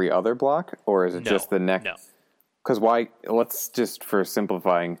to every other block, or is it just the next? No. Because let's just, for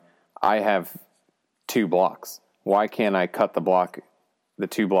simplifying, I have 2 blocks. Why can't I cut the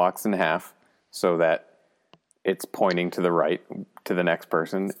 2 blocks in half so that it's pointing to the right to the next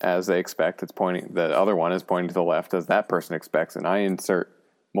person as they expect? The other one is pointing to the left as that person expects, and I insert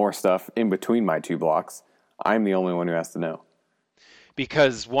more stuff in between my 2 blocks. I'm the only one who has to know.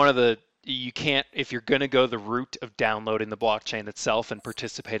 Because you can't, if you're going to go the route of downloading the blockchain itself and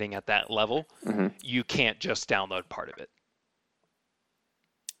participating at that level, you can't just download part of it.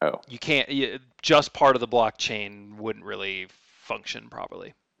 Oh. You can't, just part of the blockchain wouldn't really function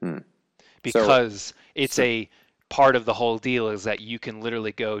properly. Because it's a part of the whole deal is that you can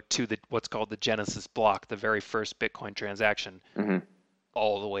literally go to what's called the Genesis block, the very first Bitcoin transaction,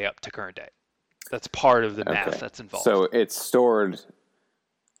 all the way up to current day. That's part of the math that's involved. So it's stored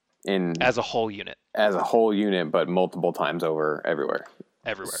in as a whole unit, but multiple times over everywhere.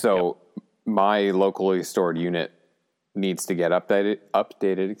 Everywhere. So my locally stored unit needs to get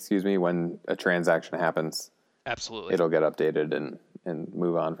updated, when a transaction happens. Absolutely. It'll get updated and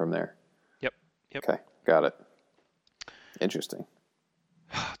move on from there. Yep. Okay, got it. Interesting.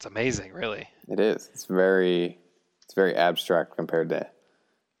 It's amazing, really. It is. It's very abstract compared to.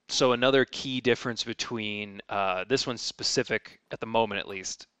 So another key difference between this one's specific at the moment, at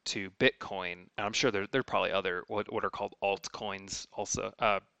least, to Bitcoin, and I'm sure there are probably other what are called altcoins also.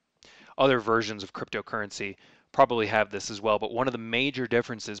 Other versions of cryptocurrency probably have this as well. But one of the major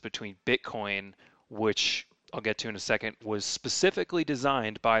differences between Bitcoin, which I'll get to in a second, was specifically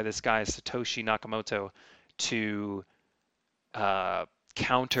designed by this guy Satoshi Nakamoto to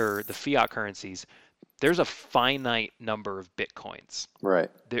counter the fiat currencies. There's a finite number of Bitcoins. Right.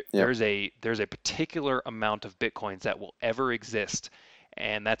 There's a particular amount of Bitcoins that will ever exist,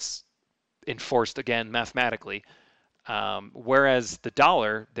 and that's enforced again mathematically. Whereas the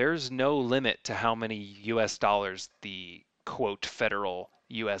dollar, there's no limit to how many U.S. dollars the quote federal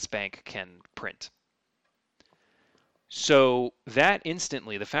U.S. bank can print. So that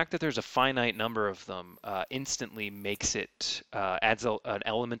instantly, the fact that there's a finite number of them, instantly makes it adds an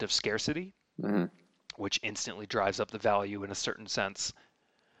element of scarcity, which instantly drives up the value in a certain sense.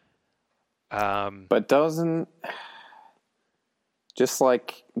 But doesn't, just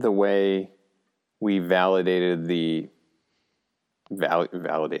like the way we valued the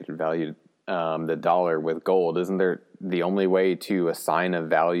dollar with gold, isn't there the only way to assign a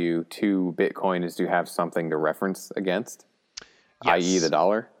value to Bitcoin is to have something to reference against, i.e. the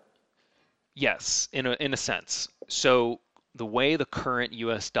dollar? Yes, in a sense. So the way the current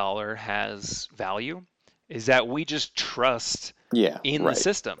US dollar has value is that we just trust in the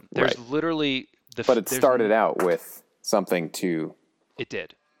system. There's literally but it started out with something to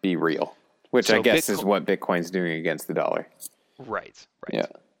be real, which I guess is what Bitcoin's doing against the dollar. Right. Yeah.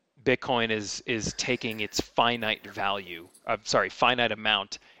 Bitcoin is taking its finite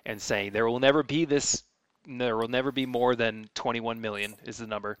amount and saying there will never be more than 21 million is the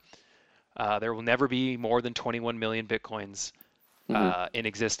number. There will never be more than 21 million Bitcoins in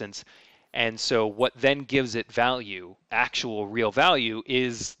existence. And so what then gives it value, actual real value,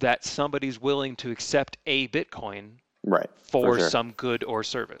 is that somebody's willing to accept a Bitcoin for some good or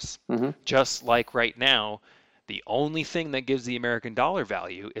service. Just like right now, the only thing that gives the American dollar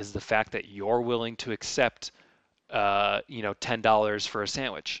value is the fact that you're willing to accept, $10 for a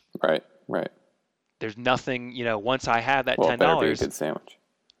sandwich. Right. There's nothing, once I have that $10. It better be a good sandwich.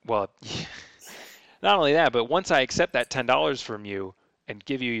 Well, not only that, but once I accept that $10 from you and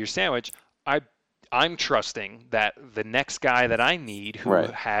give you your sandwich, I'm trusting that the next guy that I need who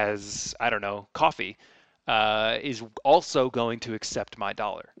has, I don't know, coffee, is also going to accept my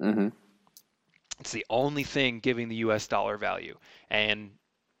dollar. It's the only thing giving the U.S. dollar value, and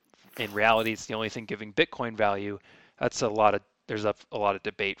in reality, it's the only thing giving Bitcoin value. There's a lot of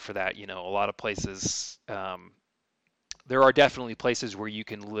debate for that. A lot of places. There are definitely places where you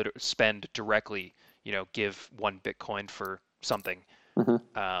can spend directly. Give 1 Bitcoin for something.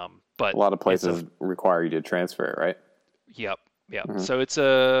 But a lot of places require you to transfer it, right? Yep. So it's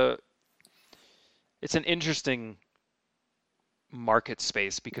an interesting market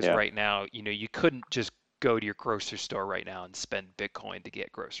space because right now, you couldn't just go to your grocery store right now and spend Bitcoin to get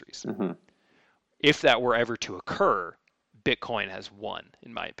groceries. If that were ever to occur, Bitcoin has won,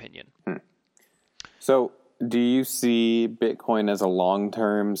 in my opinion. So do you see Bitcoin as a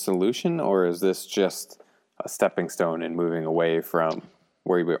long-term solution, or is this just a stepping stone in moving away from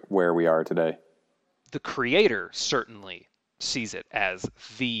where we are today? The creator certainly sees it as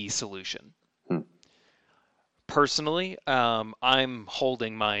the solution. Personally, I'm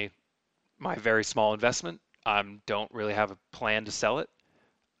holding my very small investment. I don't really have a plan to sell it.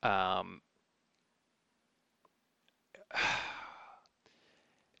 I'm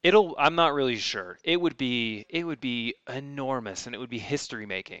not really sure. It would be enormous, and it would be history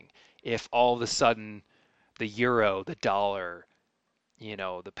making if all of a sudden the euro, the dollar,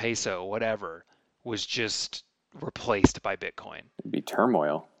 the peso, whatever, was just replaced by Bitcoin. It'd be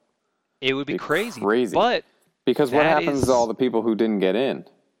turmoil. It would be crazy. But because what happens to all the people who didn't get in?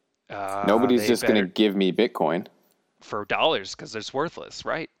 Nobody's just going to give me Bitcoin for dollars because it's worthless,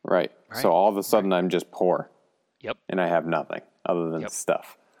 right? Right. So all of a sudden I'm just poor. Yep. And I have nothing other than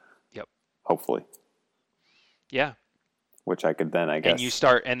stuff. Yep. Hopefully. Yeah. Which I could then, I guess.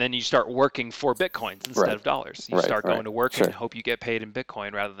 And then you start working for Bitcoins instead of dollars. You start going to work and hope you get paid in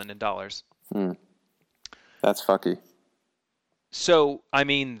Bitcoin rather than in dollars. That's fucky. So, I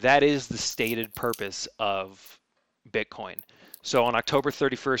mean, that is the stated purpose of Bitcoin. So on October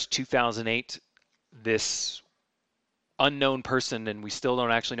 31st, 2008, this unknown person, and we still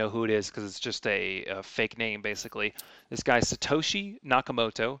don't actually know who it is because it's just a fake name, basically. This guy, Satoshi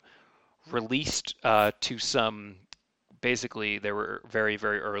Nakamoto, released to some, basically, there were very,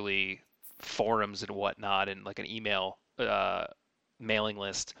 very early forums and whatnot, and like an email mailing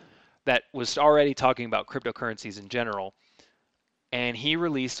list that was already talking about cryptocurrencies in general. And he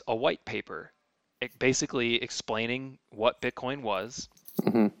released a white paper basically explaining what Bitcoin was,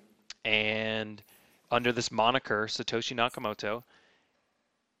 Mm-hmm. and under this moniker, Satoshi Nakamoto.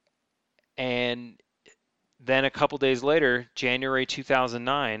 And then a couple days later, January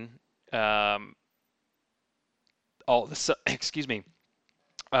 2009, all the excuse me,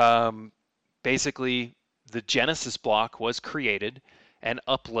 um, basically the Genesis block was created and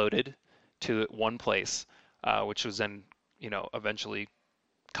uploaded to one place, which was then eventually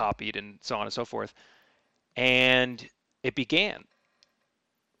copied and so on and so forth, and it began.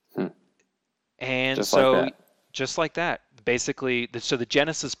 Hmm. And Just so, like that. just like that, basically, so the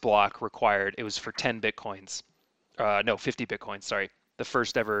Genesis block required, it was for 10 Bitcoins. No, 50 Bitcoins, sorry. The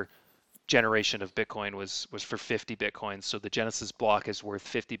first ever generation of Bitcoin was for 50 Bitcoins. So the Genesis block is worth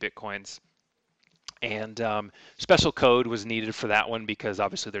 50 Bitcoins. And special code was needed for that one because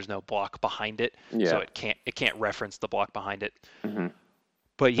obviously there's no block behind it, so Yeah. it can't reference the block behind it. Mm-hmm.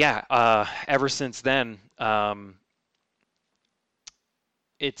 But yeah, ever since then,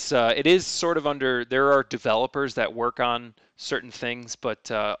 it is sort of under. There are developers that work on certain things, but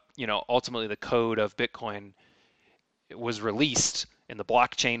ultimately the code of Bitcoin was released and the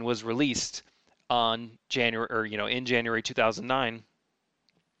blockchain was released on January, or in January 2009,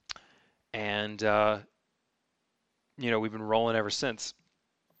 and we've been rolling ever since.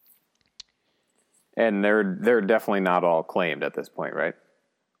 And they're definitely not all claimed at this point, right?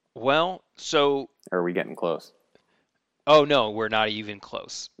 Well, so Or are we getting close? oh no, we're not even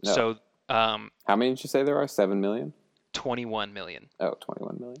close. No. So How many did you say there are? 7 million? 21 million. Oh,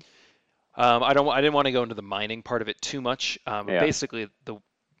 21 million. I didn't want to go into the mining part of it too much. But Yeah.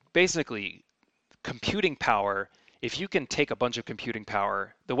 basically computing power. If you can take a bunch of computing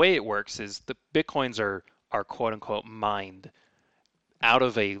power, the way it works is the bitcoins are quote unquote mined out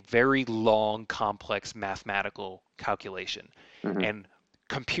of a very long, complex mathematical calculation, Mm-hmm. and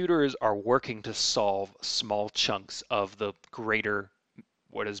computers are working to solve small chunks of the greater,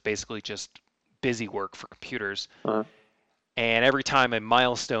 what is basically just busy work for computers. Uh-huh. And every time a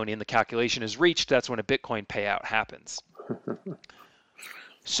milestone in the calculation is reached, that's when a Bitcoin payout happens.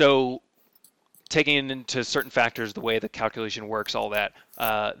 So, taking into certain factors, the way the calculation works, all that,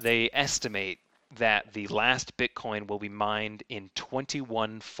 they estimate that the last Bitcoin will be mined in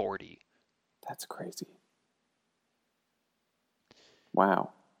 2140. That's crazy.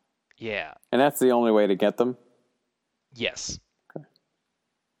 Wow. Yeah. And that's the only way to get them? Yes. Okay.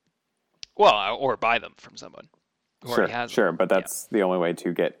 Well, or buy them from someone who already has them. Sure, but that's the only way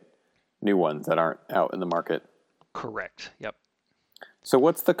to get new ones that aren't out in the market. Correct. Yep. So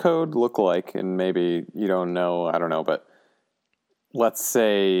what's the code look like? And maybe you don't know, I don't know, but let's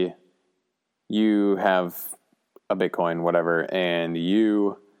say you have a Bitcoin, whatever, and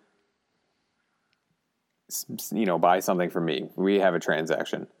you buy something from me. We have a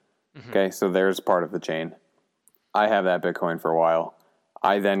transaction. Mm-hmm. Okay, so there's part of the chain. I have that Bitcoin for a while.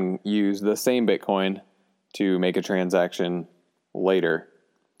 I then use the same Bitcoin to make a transaction later.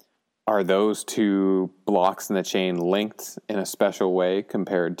 Are those two blocks in the chain linked in a special way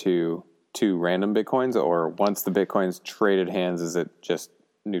compared to two random Bitcoins? Or once the Bitcoin's traded hands, is it just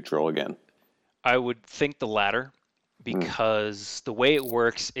neutral again? I would think the latter, because the way it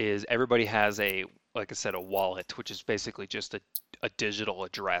works is everybody has like I said, a wallet, which is basically just a digital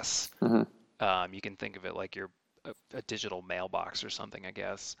address. Mm-hmm. You can think of it like a digital mailbox or something, I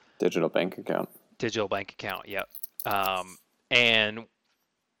guess. Digital bank account. Digital bank account, yep. And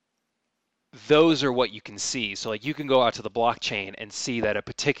those are what you can see. So like you can go out to the blockchain and see that a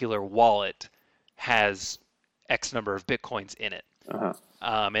particular wallet has X number of Bitcoins in it. Uh-huh.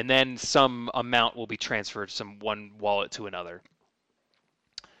 And then some amount will be transferred from one wallet to another.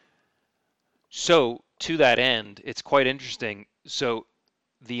 So to that end, it's quite interesting. So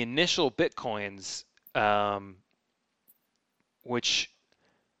the initial Bitcoins, which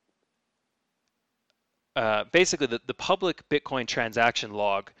basically the public Bitcoin transaction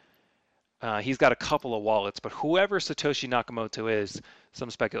log, he's got a couple of wallets, but whoever Satoshi Nakamoto is, some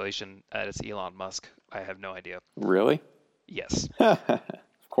speculation that it's Elon Musk. I have no idea. Really? Yes.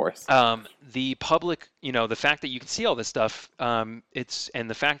 Of course. The public, the fact that you can see all this stuff, and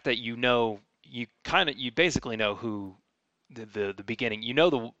the fact that you basically know who the beginning. You know,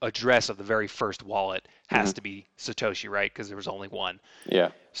 the address of the very first wallet has Mm-hmm. to be Satoshi, right? Because there was only one. Yeah.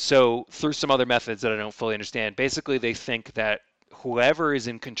 So through some other methods that I don't fully understand, basically they think that whoever is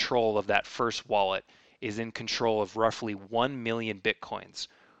in control of that first wallet is in control of roughly 1 million Bitcoins,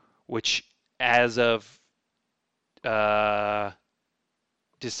 which as of uh,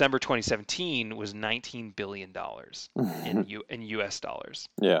 December 2017 was $19 billion in US dollars.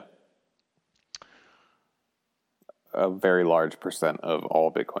 Yeah. A very large percent of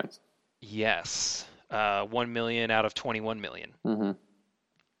all Bitcoins. Yes. 1 million out of 21 million. Mm-hmm.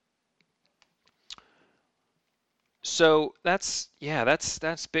 So that's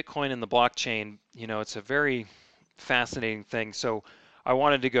Bitcoin and the blockchain. You know, it's a very fascinating thing. So I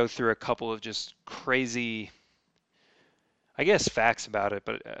wanted to go through a couple of just crazy, I guess, facts about it,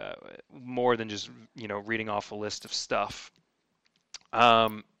 but more than just, reading off a list of stuff.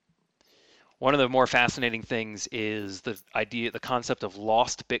 One of the more fascinating things is the concept of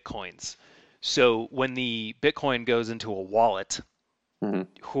lost Bitcoins. So when the Bitcoin goes into a wallet, Mm-hmm.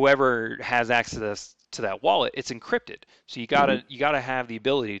 whoever has access to that wallet, it's encrypted. So you gotta have the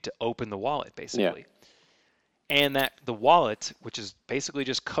ability to open the wallet, basically. Yeah. And that the wallet, which is basically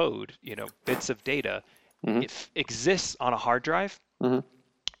just code, bits of data, Mm-hmm. it exists on a hard drive. Mm-hmm.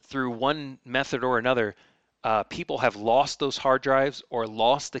 Through one method or another, people have lost those hard drives or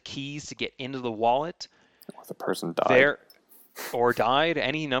lost the keys to get into the wallet. Or the person died. Or died,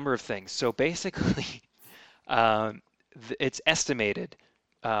 any number of things. So basically, it's estimated,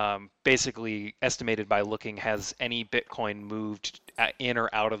 basically estimated by looking, has any Bitcoin moved in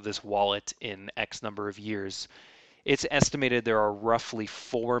or out of this wallet in X number of years. It's estimated there are roughly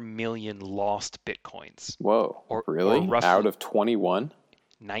 4 million lost Bitcoins. Whoa, really? Or roughly out of 21?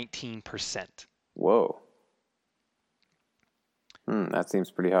 19%. Whoa. That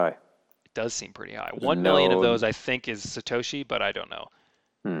seems pretty high. It does seem pretty high. 1 million of those, I think, is Satoshi, but I don't know.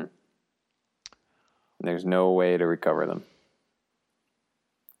 There's no way to recover them.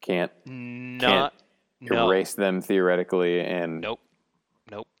 Can't erase them theoretically and... Nope.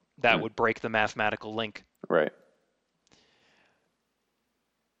 That would break the mathematical link. Right.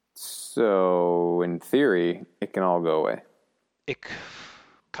 So, in theory, it can all go away. It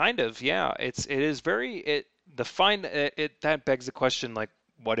kind of, yeah. That begs the question, like,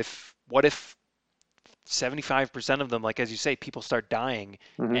 what if 75% of them, like, as you say, people start dying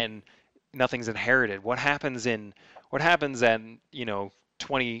and nothing's inherited? What happens in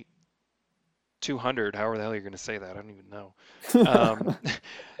 2200, however the hell you're going to say that, I don't even know.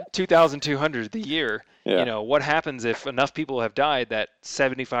 2200, the year. Yeah. What happens if enough people have died that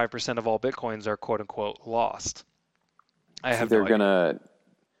 75% of all Bitcoins are quote unquote lost? I have no idea. They're going to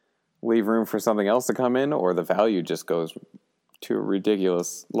leave room for something else to come in, or the value just goes to a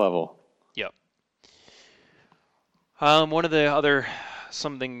ridiculous level. Yep. One of the other,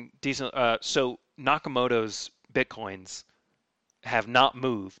 something decent, so Nakamoto's Bitcoins have not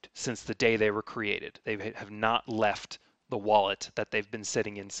moved since the day they were created. They have not left the wallet that they've been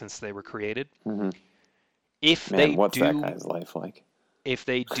sitting in since they were created. Mm-hmm. What's that guy's life like? If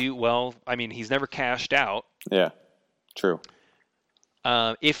they do, well, I mean, he's never cashed out. Yeah, true.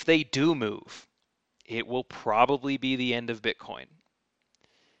 If they do move, it will probably be the end of Bitcoin.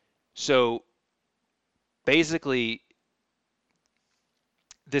 So basically,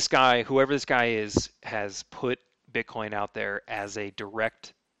 whoever this guy is, has put Bitcoin out there as a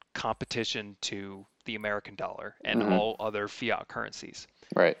direct competition to the American dollar and all other fiat currencies.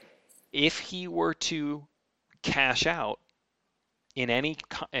 Right. If he were to cash out in any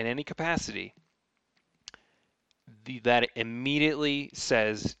capacity, that immediately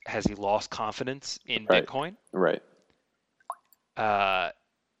says, has he lost confidence in Bitcoin? Right.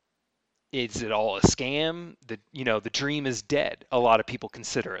 Is it all a scam? The dream is dead. A lot of people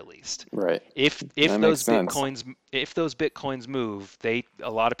consider, at least. Right. If those Bitcoins move, a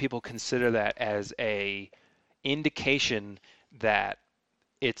lot of people consider that as a indication that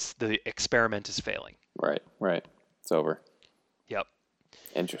the experiment is failing. Right. It's over. Yep.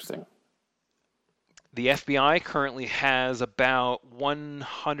 Interesting. The FBI currently has about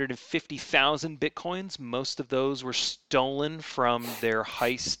 150,000 Bitcoins. Most of those were stolen from their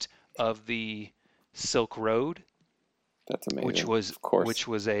heist of the Silk Road. That's amazing. Which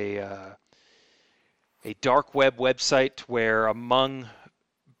was a dark web website where, among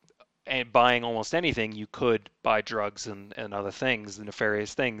buying almost anything, you could buy drugs and other things, the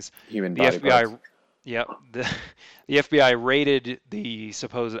nefarious things. Human body parts. Yeah, the FBI raided the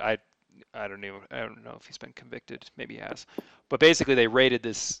supposed. I don't know if he's been convicted. Maybe he has. But basically, they raided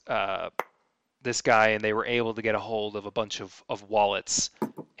this guy, and they were able to get a hold of a bunch of wallets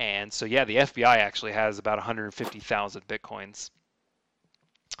And so, yeah, the FBI actually has about 150,000 Bitcoins.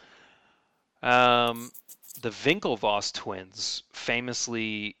 The Winklevoss twins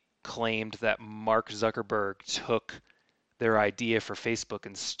famously claimed that Mark Zuckerberg took their idea for Facebook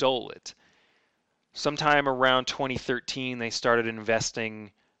and stole it. Sometime around 2013, they started investing.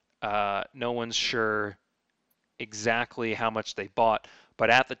 No one's sure exactly how much they bought,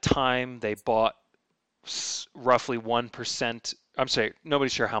 but at the time they bought roughly 1%. I'm sorry,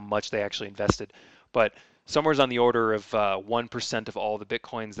 nobody's sure how much they actually invested, but somewhere's on the order of 1% of all the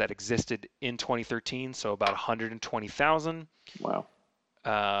Bitcoins that existed in 2013, so about 120,000. Wow.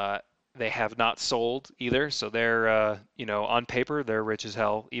 They have not sold either, so they're, on paper, they're rich as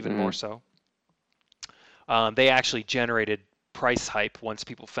hell, even more so. They actually generated price hype once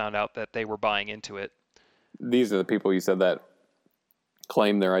people found out that they were buying into it. These are the people you said that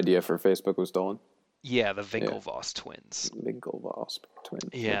claimed their idea for Facebook was stolen? Yeah, the Winklevoss twins. Winklevoss twins.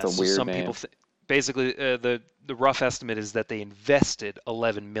 Yeah, that's a weird some name. people basically the rough estimate is that they invested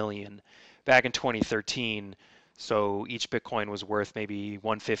 11 million back in 2013. So each Bitcoin was worth maybe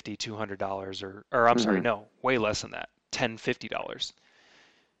 $150, $200, or I'm sorry, no, way less than that, $10, $50.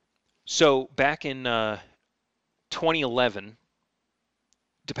 So back in 2011,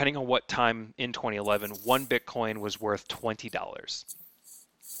 depending on what time in 2011, one Bitcoin was worth $20.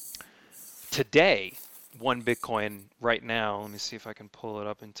 Today, one Bitcoin right now, let me see if I can pull it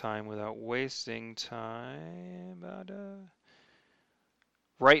up in time without wasting time.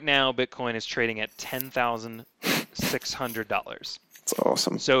 Right now, Bitcoin is trading at $10,600. That's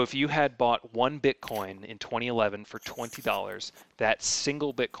awesome. So if you had bought one Bitcoin in 2011 for $20, that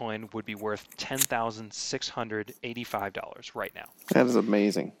single Bitcoin would be worth $10,685 right now. That is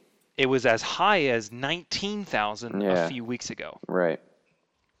amazing. It was as high as 19,000 a few weeks ago. Right.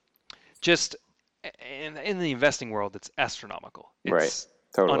 Just in the investing world, it's astronomical. It's right.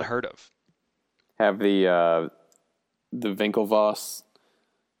 Totally unheard of. Have the Winklevoss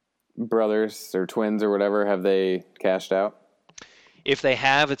brothers or twins or whatever, have they cashed out? If they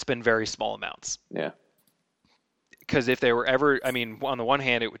have, it's been very small amounts. Yeah. Because if they were ever, I mean, on the one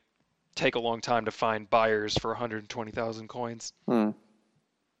hand, it would take a long time to find buyers for 120,000 coins.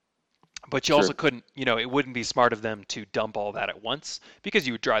 But you also couldn't, it wouldn't be smart of them to dump all that at once because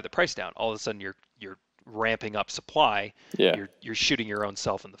you would drive the price down. All of a sudden, you're ramping up supply. Yeah. You're shooting your own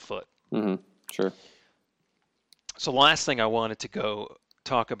self in the foot. Sure. So the last thing I wanted to go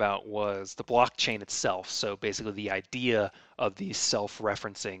talk about was the blockchain itself. So basically the idea of these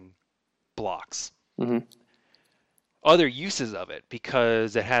self-referencing blocks. Other uses of it,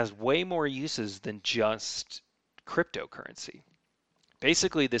 because it has way more uses than just cryptocurrency.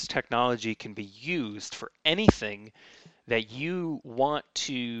 Basically, this technology can be used for anything that you want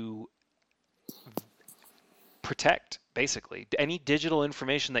to protect, basically. Any digital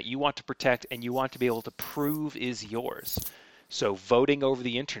information that you want to protect and you want to be able to prove is yours. So voting over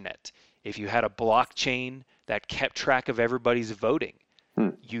the internet, if you had a blockchain that kept track of everybody's voting,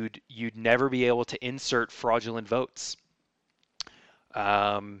 you'd never be able to insert fraudulent votes.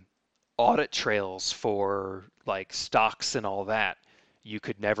 Audit trails for like stocks and all that. You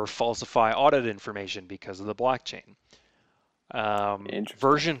could never falsify audit information because of the blockchain.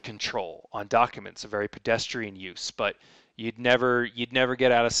 Version control on documents, a very pedestrian use, but you'd never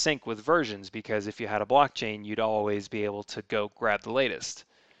get out of sync with versions because if you had a blockchain, you'd always be able to go grab the latest.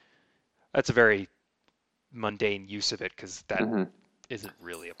 That's a very mundane use of it because that isn't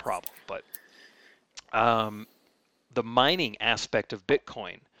really a problem. But the mining aspect of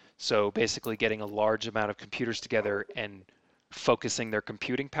Bitcoin, so basically getting a large amount of computers together and focusing their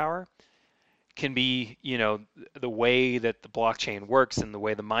computing power, can be, the way that the blockchain works and the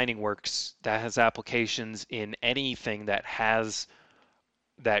way the mining works, that has applications in anything that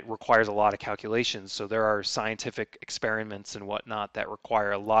requires a lot of calculations. So there are scientific experiments and whatnot that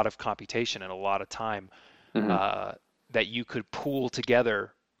require a lot of computation and a lot of time that you could pool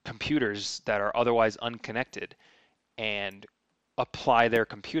together computers that are otherwise unconnected and apply their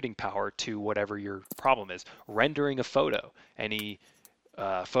computing power to whatever your problem is. Rendering a photo, any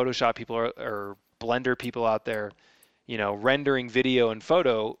Photoshop people or Blender people out there, rendering video and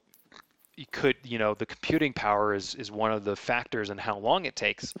photo, you could, the computing power is one of the factors in how long it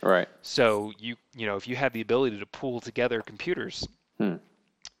takes. Right. So if you have the ability to pool together computers, you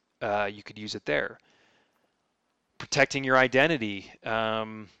could use it there. Protecting your identity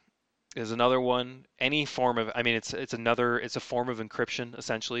is another one. Any form of, it's a form of encryption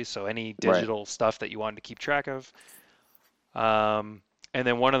essentially. So any digital stuff that you wanted to keep track of. And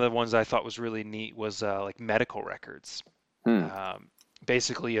then one of the ones I thought was really neat was like medical records.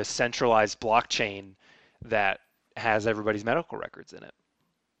 Basically a centralized blockchain that has everybody's medical records in it.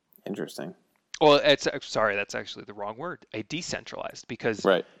 Interesting. Well, sorry, that's actually the wrong word. A decentralized, because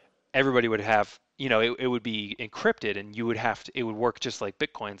Right. everybody would have, it would be encrypted, and you would have to, it would work just like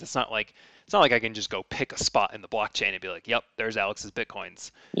Bitcoins. It's not like I can just go pick a spot in the blockchain and be like, yep, there's Alex's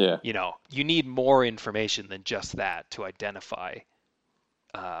Bitcoins. Yeah. You need more information than just that to identify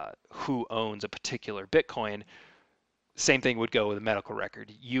who owns a particular Bitcoin. Same thing would go with a medical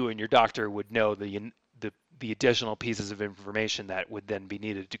record. You and your doctor would know the additional pieces of information that would then be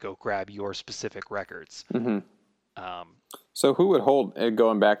needed to go grab your specific records. Mm-hmm. So who would hold,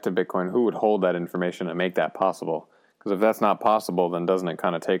 going back to Bitcoin, who would hold that information and make that possible? Because if that's not possible, then doesn't it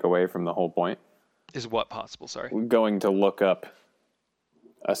kind of take away from the whole point? Is what possible? Sorry. Going to look up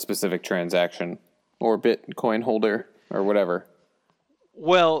a specific transaction or Bitcoin holder or whatever.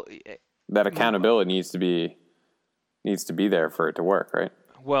 Well, that accountability needs to be there for it to work, right?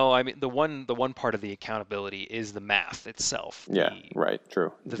 Well, I mean, the one part of the accountability is the math itself. Yeah, right,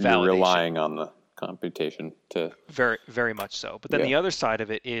 true. The You're validation. relying on the computation to very, very much so. But then the other side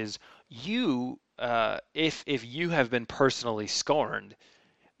of it is you, if you have been personally scorned,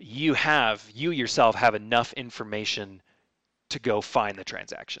 you yourself have enough information to go find the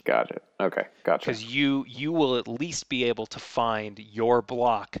transaction. Got it. Okay, gotcha. Because you will at least be able to find your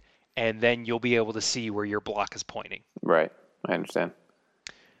block, and then you'll be able to see where your block is pointing. Right, I understand.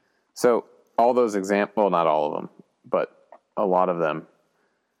 So all those examples, well, not all of them, but a lot of them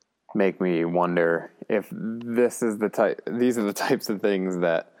make me wonder if these are the types of things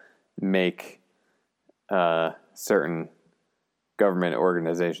that make certain government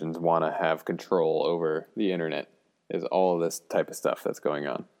organizations want to have control over the internet, is all of this type of stuff that's going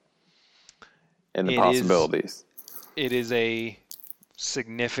on and the possibilities. It is a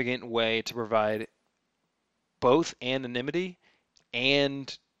significant way to provide both anonymity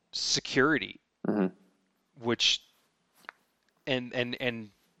and security, which and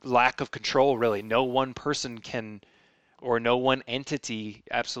lack of control, really. No one person can, or no one entity,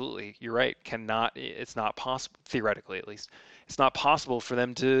 absolutely, you're right, cannot, it's not possible, theoretically at least, it's not possible for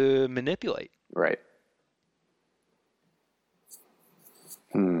them to manipulate. Right.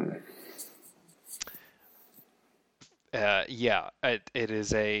 Yeah, it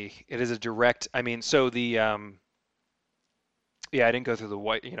is a direct, I mean, so yeah, I didn't go through the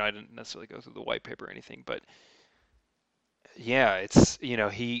I didn't necessarily go through the white paper or anything, but yeah, it's,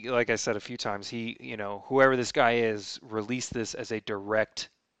 he, like I said a few times, whoever this guy is, released this as a direct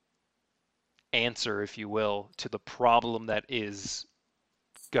answer, if you will, to the problem that is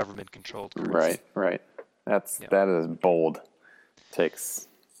government-controlled currency. Right. That is bold. Takes.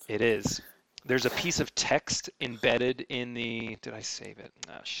 It is. There's a piece of text embedded in the, did I save it?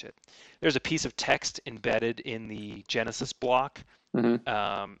 Ah, shit. There's a piece of text embedded in the Genesis block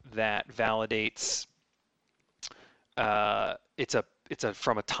that validates. It's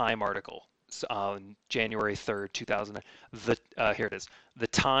from a Time article on January 3rd, 2009. Here it is. The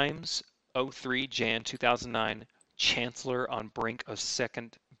Times, 03 Jan 2009. Chancellor on brink of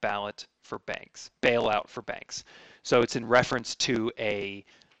second bailout for banks. So it's in reference to a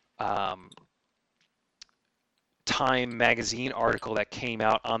Time magazine article that came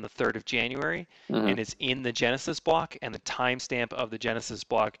out on the 3rd of January, and it's in the Genesis block, and the timestamp of the Genesis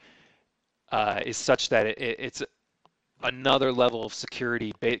block is such that it's another level of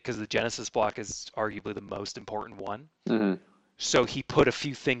security, because the Genesis block is arguably the most important one. So he put a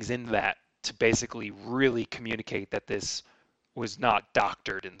few things in that to basically really communicate that this was not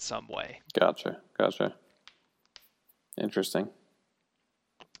doctored in some way. Gotcha. Interesting.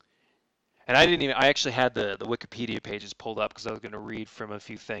 And I actually had the Wikipedia pages pulled up because I was going to read from a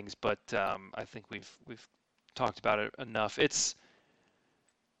few things, but I think we've talked about it enough. It's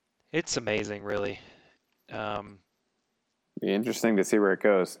amazing, really. Be interesting to see where it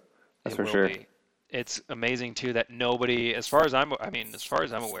goes. That's for sure. It's amazing too that nobody, as far as I'm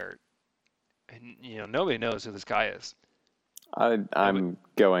aware, nobody knows who this guy is. I'm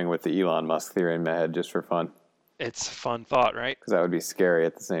going with the Elon Musk theory in my head just for fun. It's a fun thought, right? Because that would be scary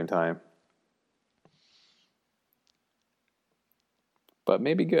at the same time. But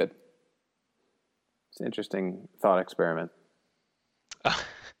maybe good. It's an interesting thought experiment.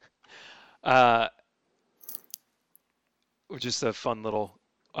 Just a fun little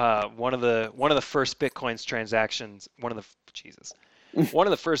one of the first Bitcoin's transactions. One of the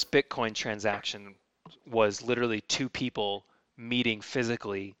first Bitcoin transaction was literally two people meeting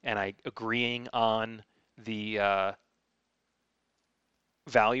physically and agreeing on the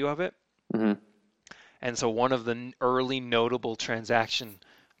value of it. And so one of the early notable transaction,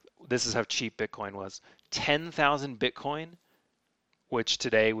 this is how cheap Bitcoin was. 10,000 Bitcoin, which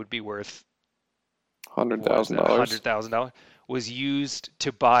today would be worth $100,000. was used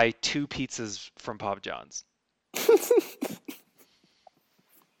to buy 2 pizzas from Papa John's.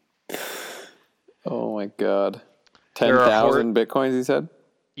 Oh my God. 10,000 Bitcoins, you said?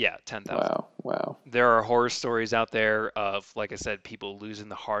 Yeah, 10,000. Wow. There are horror stories out there of, like I said, people losing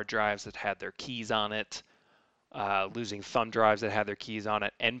the hard drives that had their keys on it, losing thumb drives that had their keys on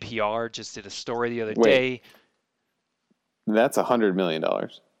it. NPR just did a story the other day. That's $100 million.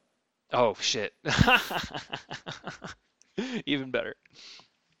 Oh, shit. Even better.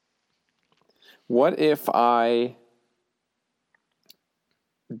 What if I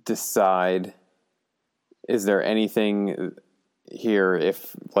decide, is there anything here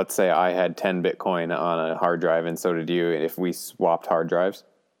if, let's say, I had 10 Bitcoin on a hard drive and so did you, if we swapped hard drives?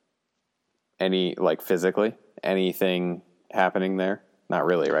 Any, like, physically? Anything happening there? Not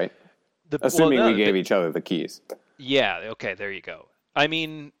really, right? Assuming we gave each other the keys. Yeah, okay, there you go. I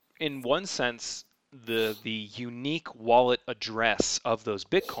mean, in one sense, the unique wallet address of those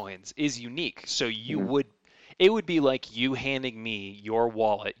Bitcoins is unique. So it would be like you handing me your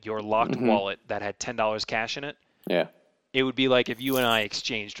wallet, your locked wallet that had $10 cash in it. Yeah. It would be like if you and I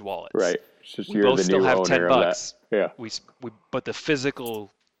exchanged wallets. Right. It's just we both still have $10. Yeah. But the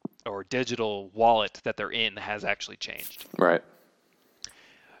physical or digital wallet that they're in has actually changed. Right.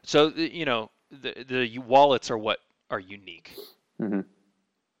 So, the wallets are what are unique. Mm-hmm.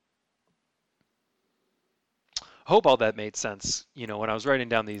 Hope all that made sense. When I was writing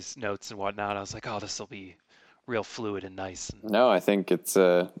down these notes and whatnot, I was like, oh, this will be real fluid and nice. No, I think it's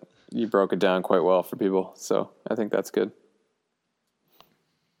you broke it down quite well for people, so I think that's good.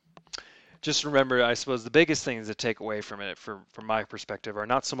 Just remember, I suppose the biggest things to take away from it, from my perspective, are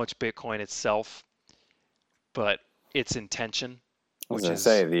not so much Bitcoin itself, but its intention. I was going to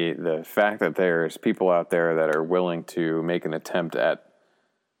say, the fact that there's people out there that are willing to make an attempt at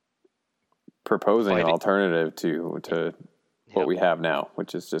proposing an alternative to what we have now,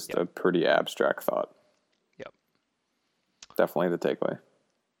 which is just a pretty abstract thought. Yep. Definitely the takeaway.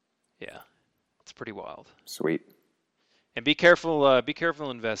 Yeah. It's pretty wild. Sweet. And be careful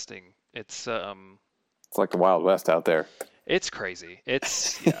investing. It's like the Wild West out there. It's crazy.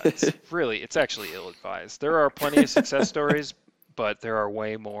 It's actually ill-advised. There are plenty of success stories, but there are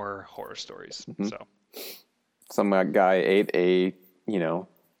way more horror stories. Mm-hmm. So some guy ate a,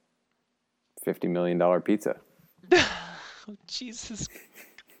 $50 million pizza. Oh, Jesus.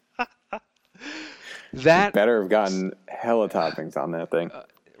 That better have gotten hella toppings on that thing.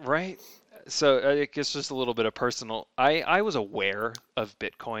 Right? So I guess just a little bit of personal. I was aware of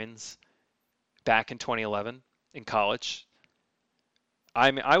Bitcoins back in 2011 in college.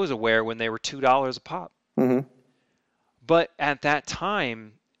 I was aware when they were $2 a pop. Mm-hmm. But at that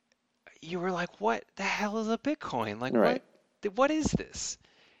time, you were like, what the hell is a Bitcoin? Like, right. What is this?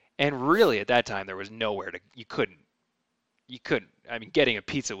 And really, at that time, there was nowhere you couldn't. I mean, getting a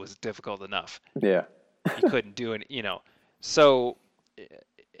pizza was difficult enough. Yeah. You couldn't do it, So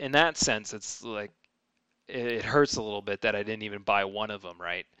in that sense, it's like, it hurts a little bit that I didn't even buy one of them,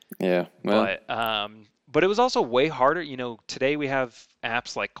 right? Yeah. Well. But it was also way harder. Today we have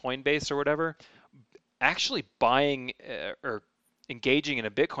apps like Coinbase or whatever. Actually buying or engaging in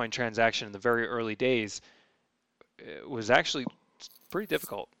a Bitcoin transaction in the very early days was actually pretty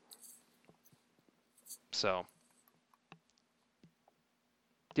difficult. So,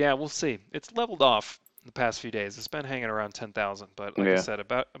 yeah, we'll see. It's leveled off the past few days. It's been hanging around 10,000, but like I said,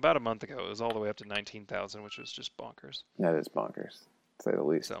 about a month ago, it was all the way up to 19,000, which was just bonkers. That is bonkers, to say the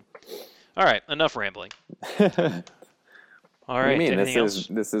least. So, all right, enough rambling. All right. What do you mean?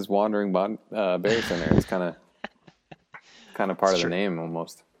 This is Wandering Berry Center. It's kind of part of the name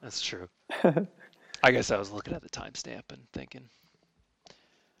almost. That's true. I guess I was looking at the timestamp and thinking.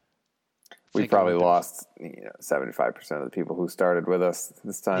 We probably lost 75% of the people who started with us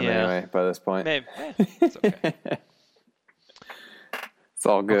this time anyway, by this point. Maybe. It's okay. It's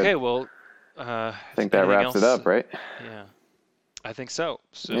all good. Okay, well, I think that wraps it up, right? Yeah, I think so.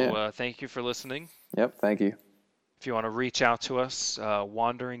 So thank you for listening. Yep, thank you. If you want to reach out to us,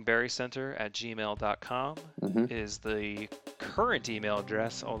 wanderingberrycenter@gmail.com is the current email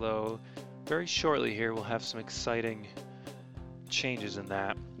address, although very shortly here we'll have some exciting changes in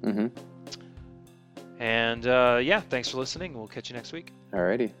that. Mm-hmm. And thanks for listening. We'll catch you next week.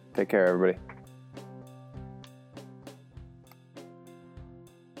 Alrighty. Take care, everybody.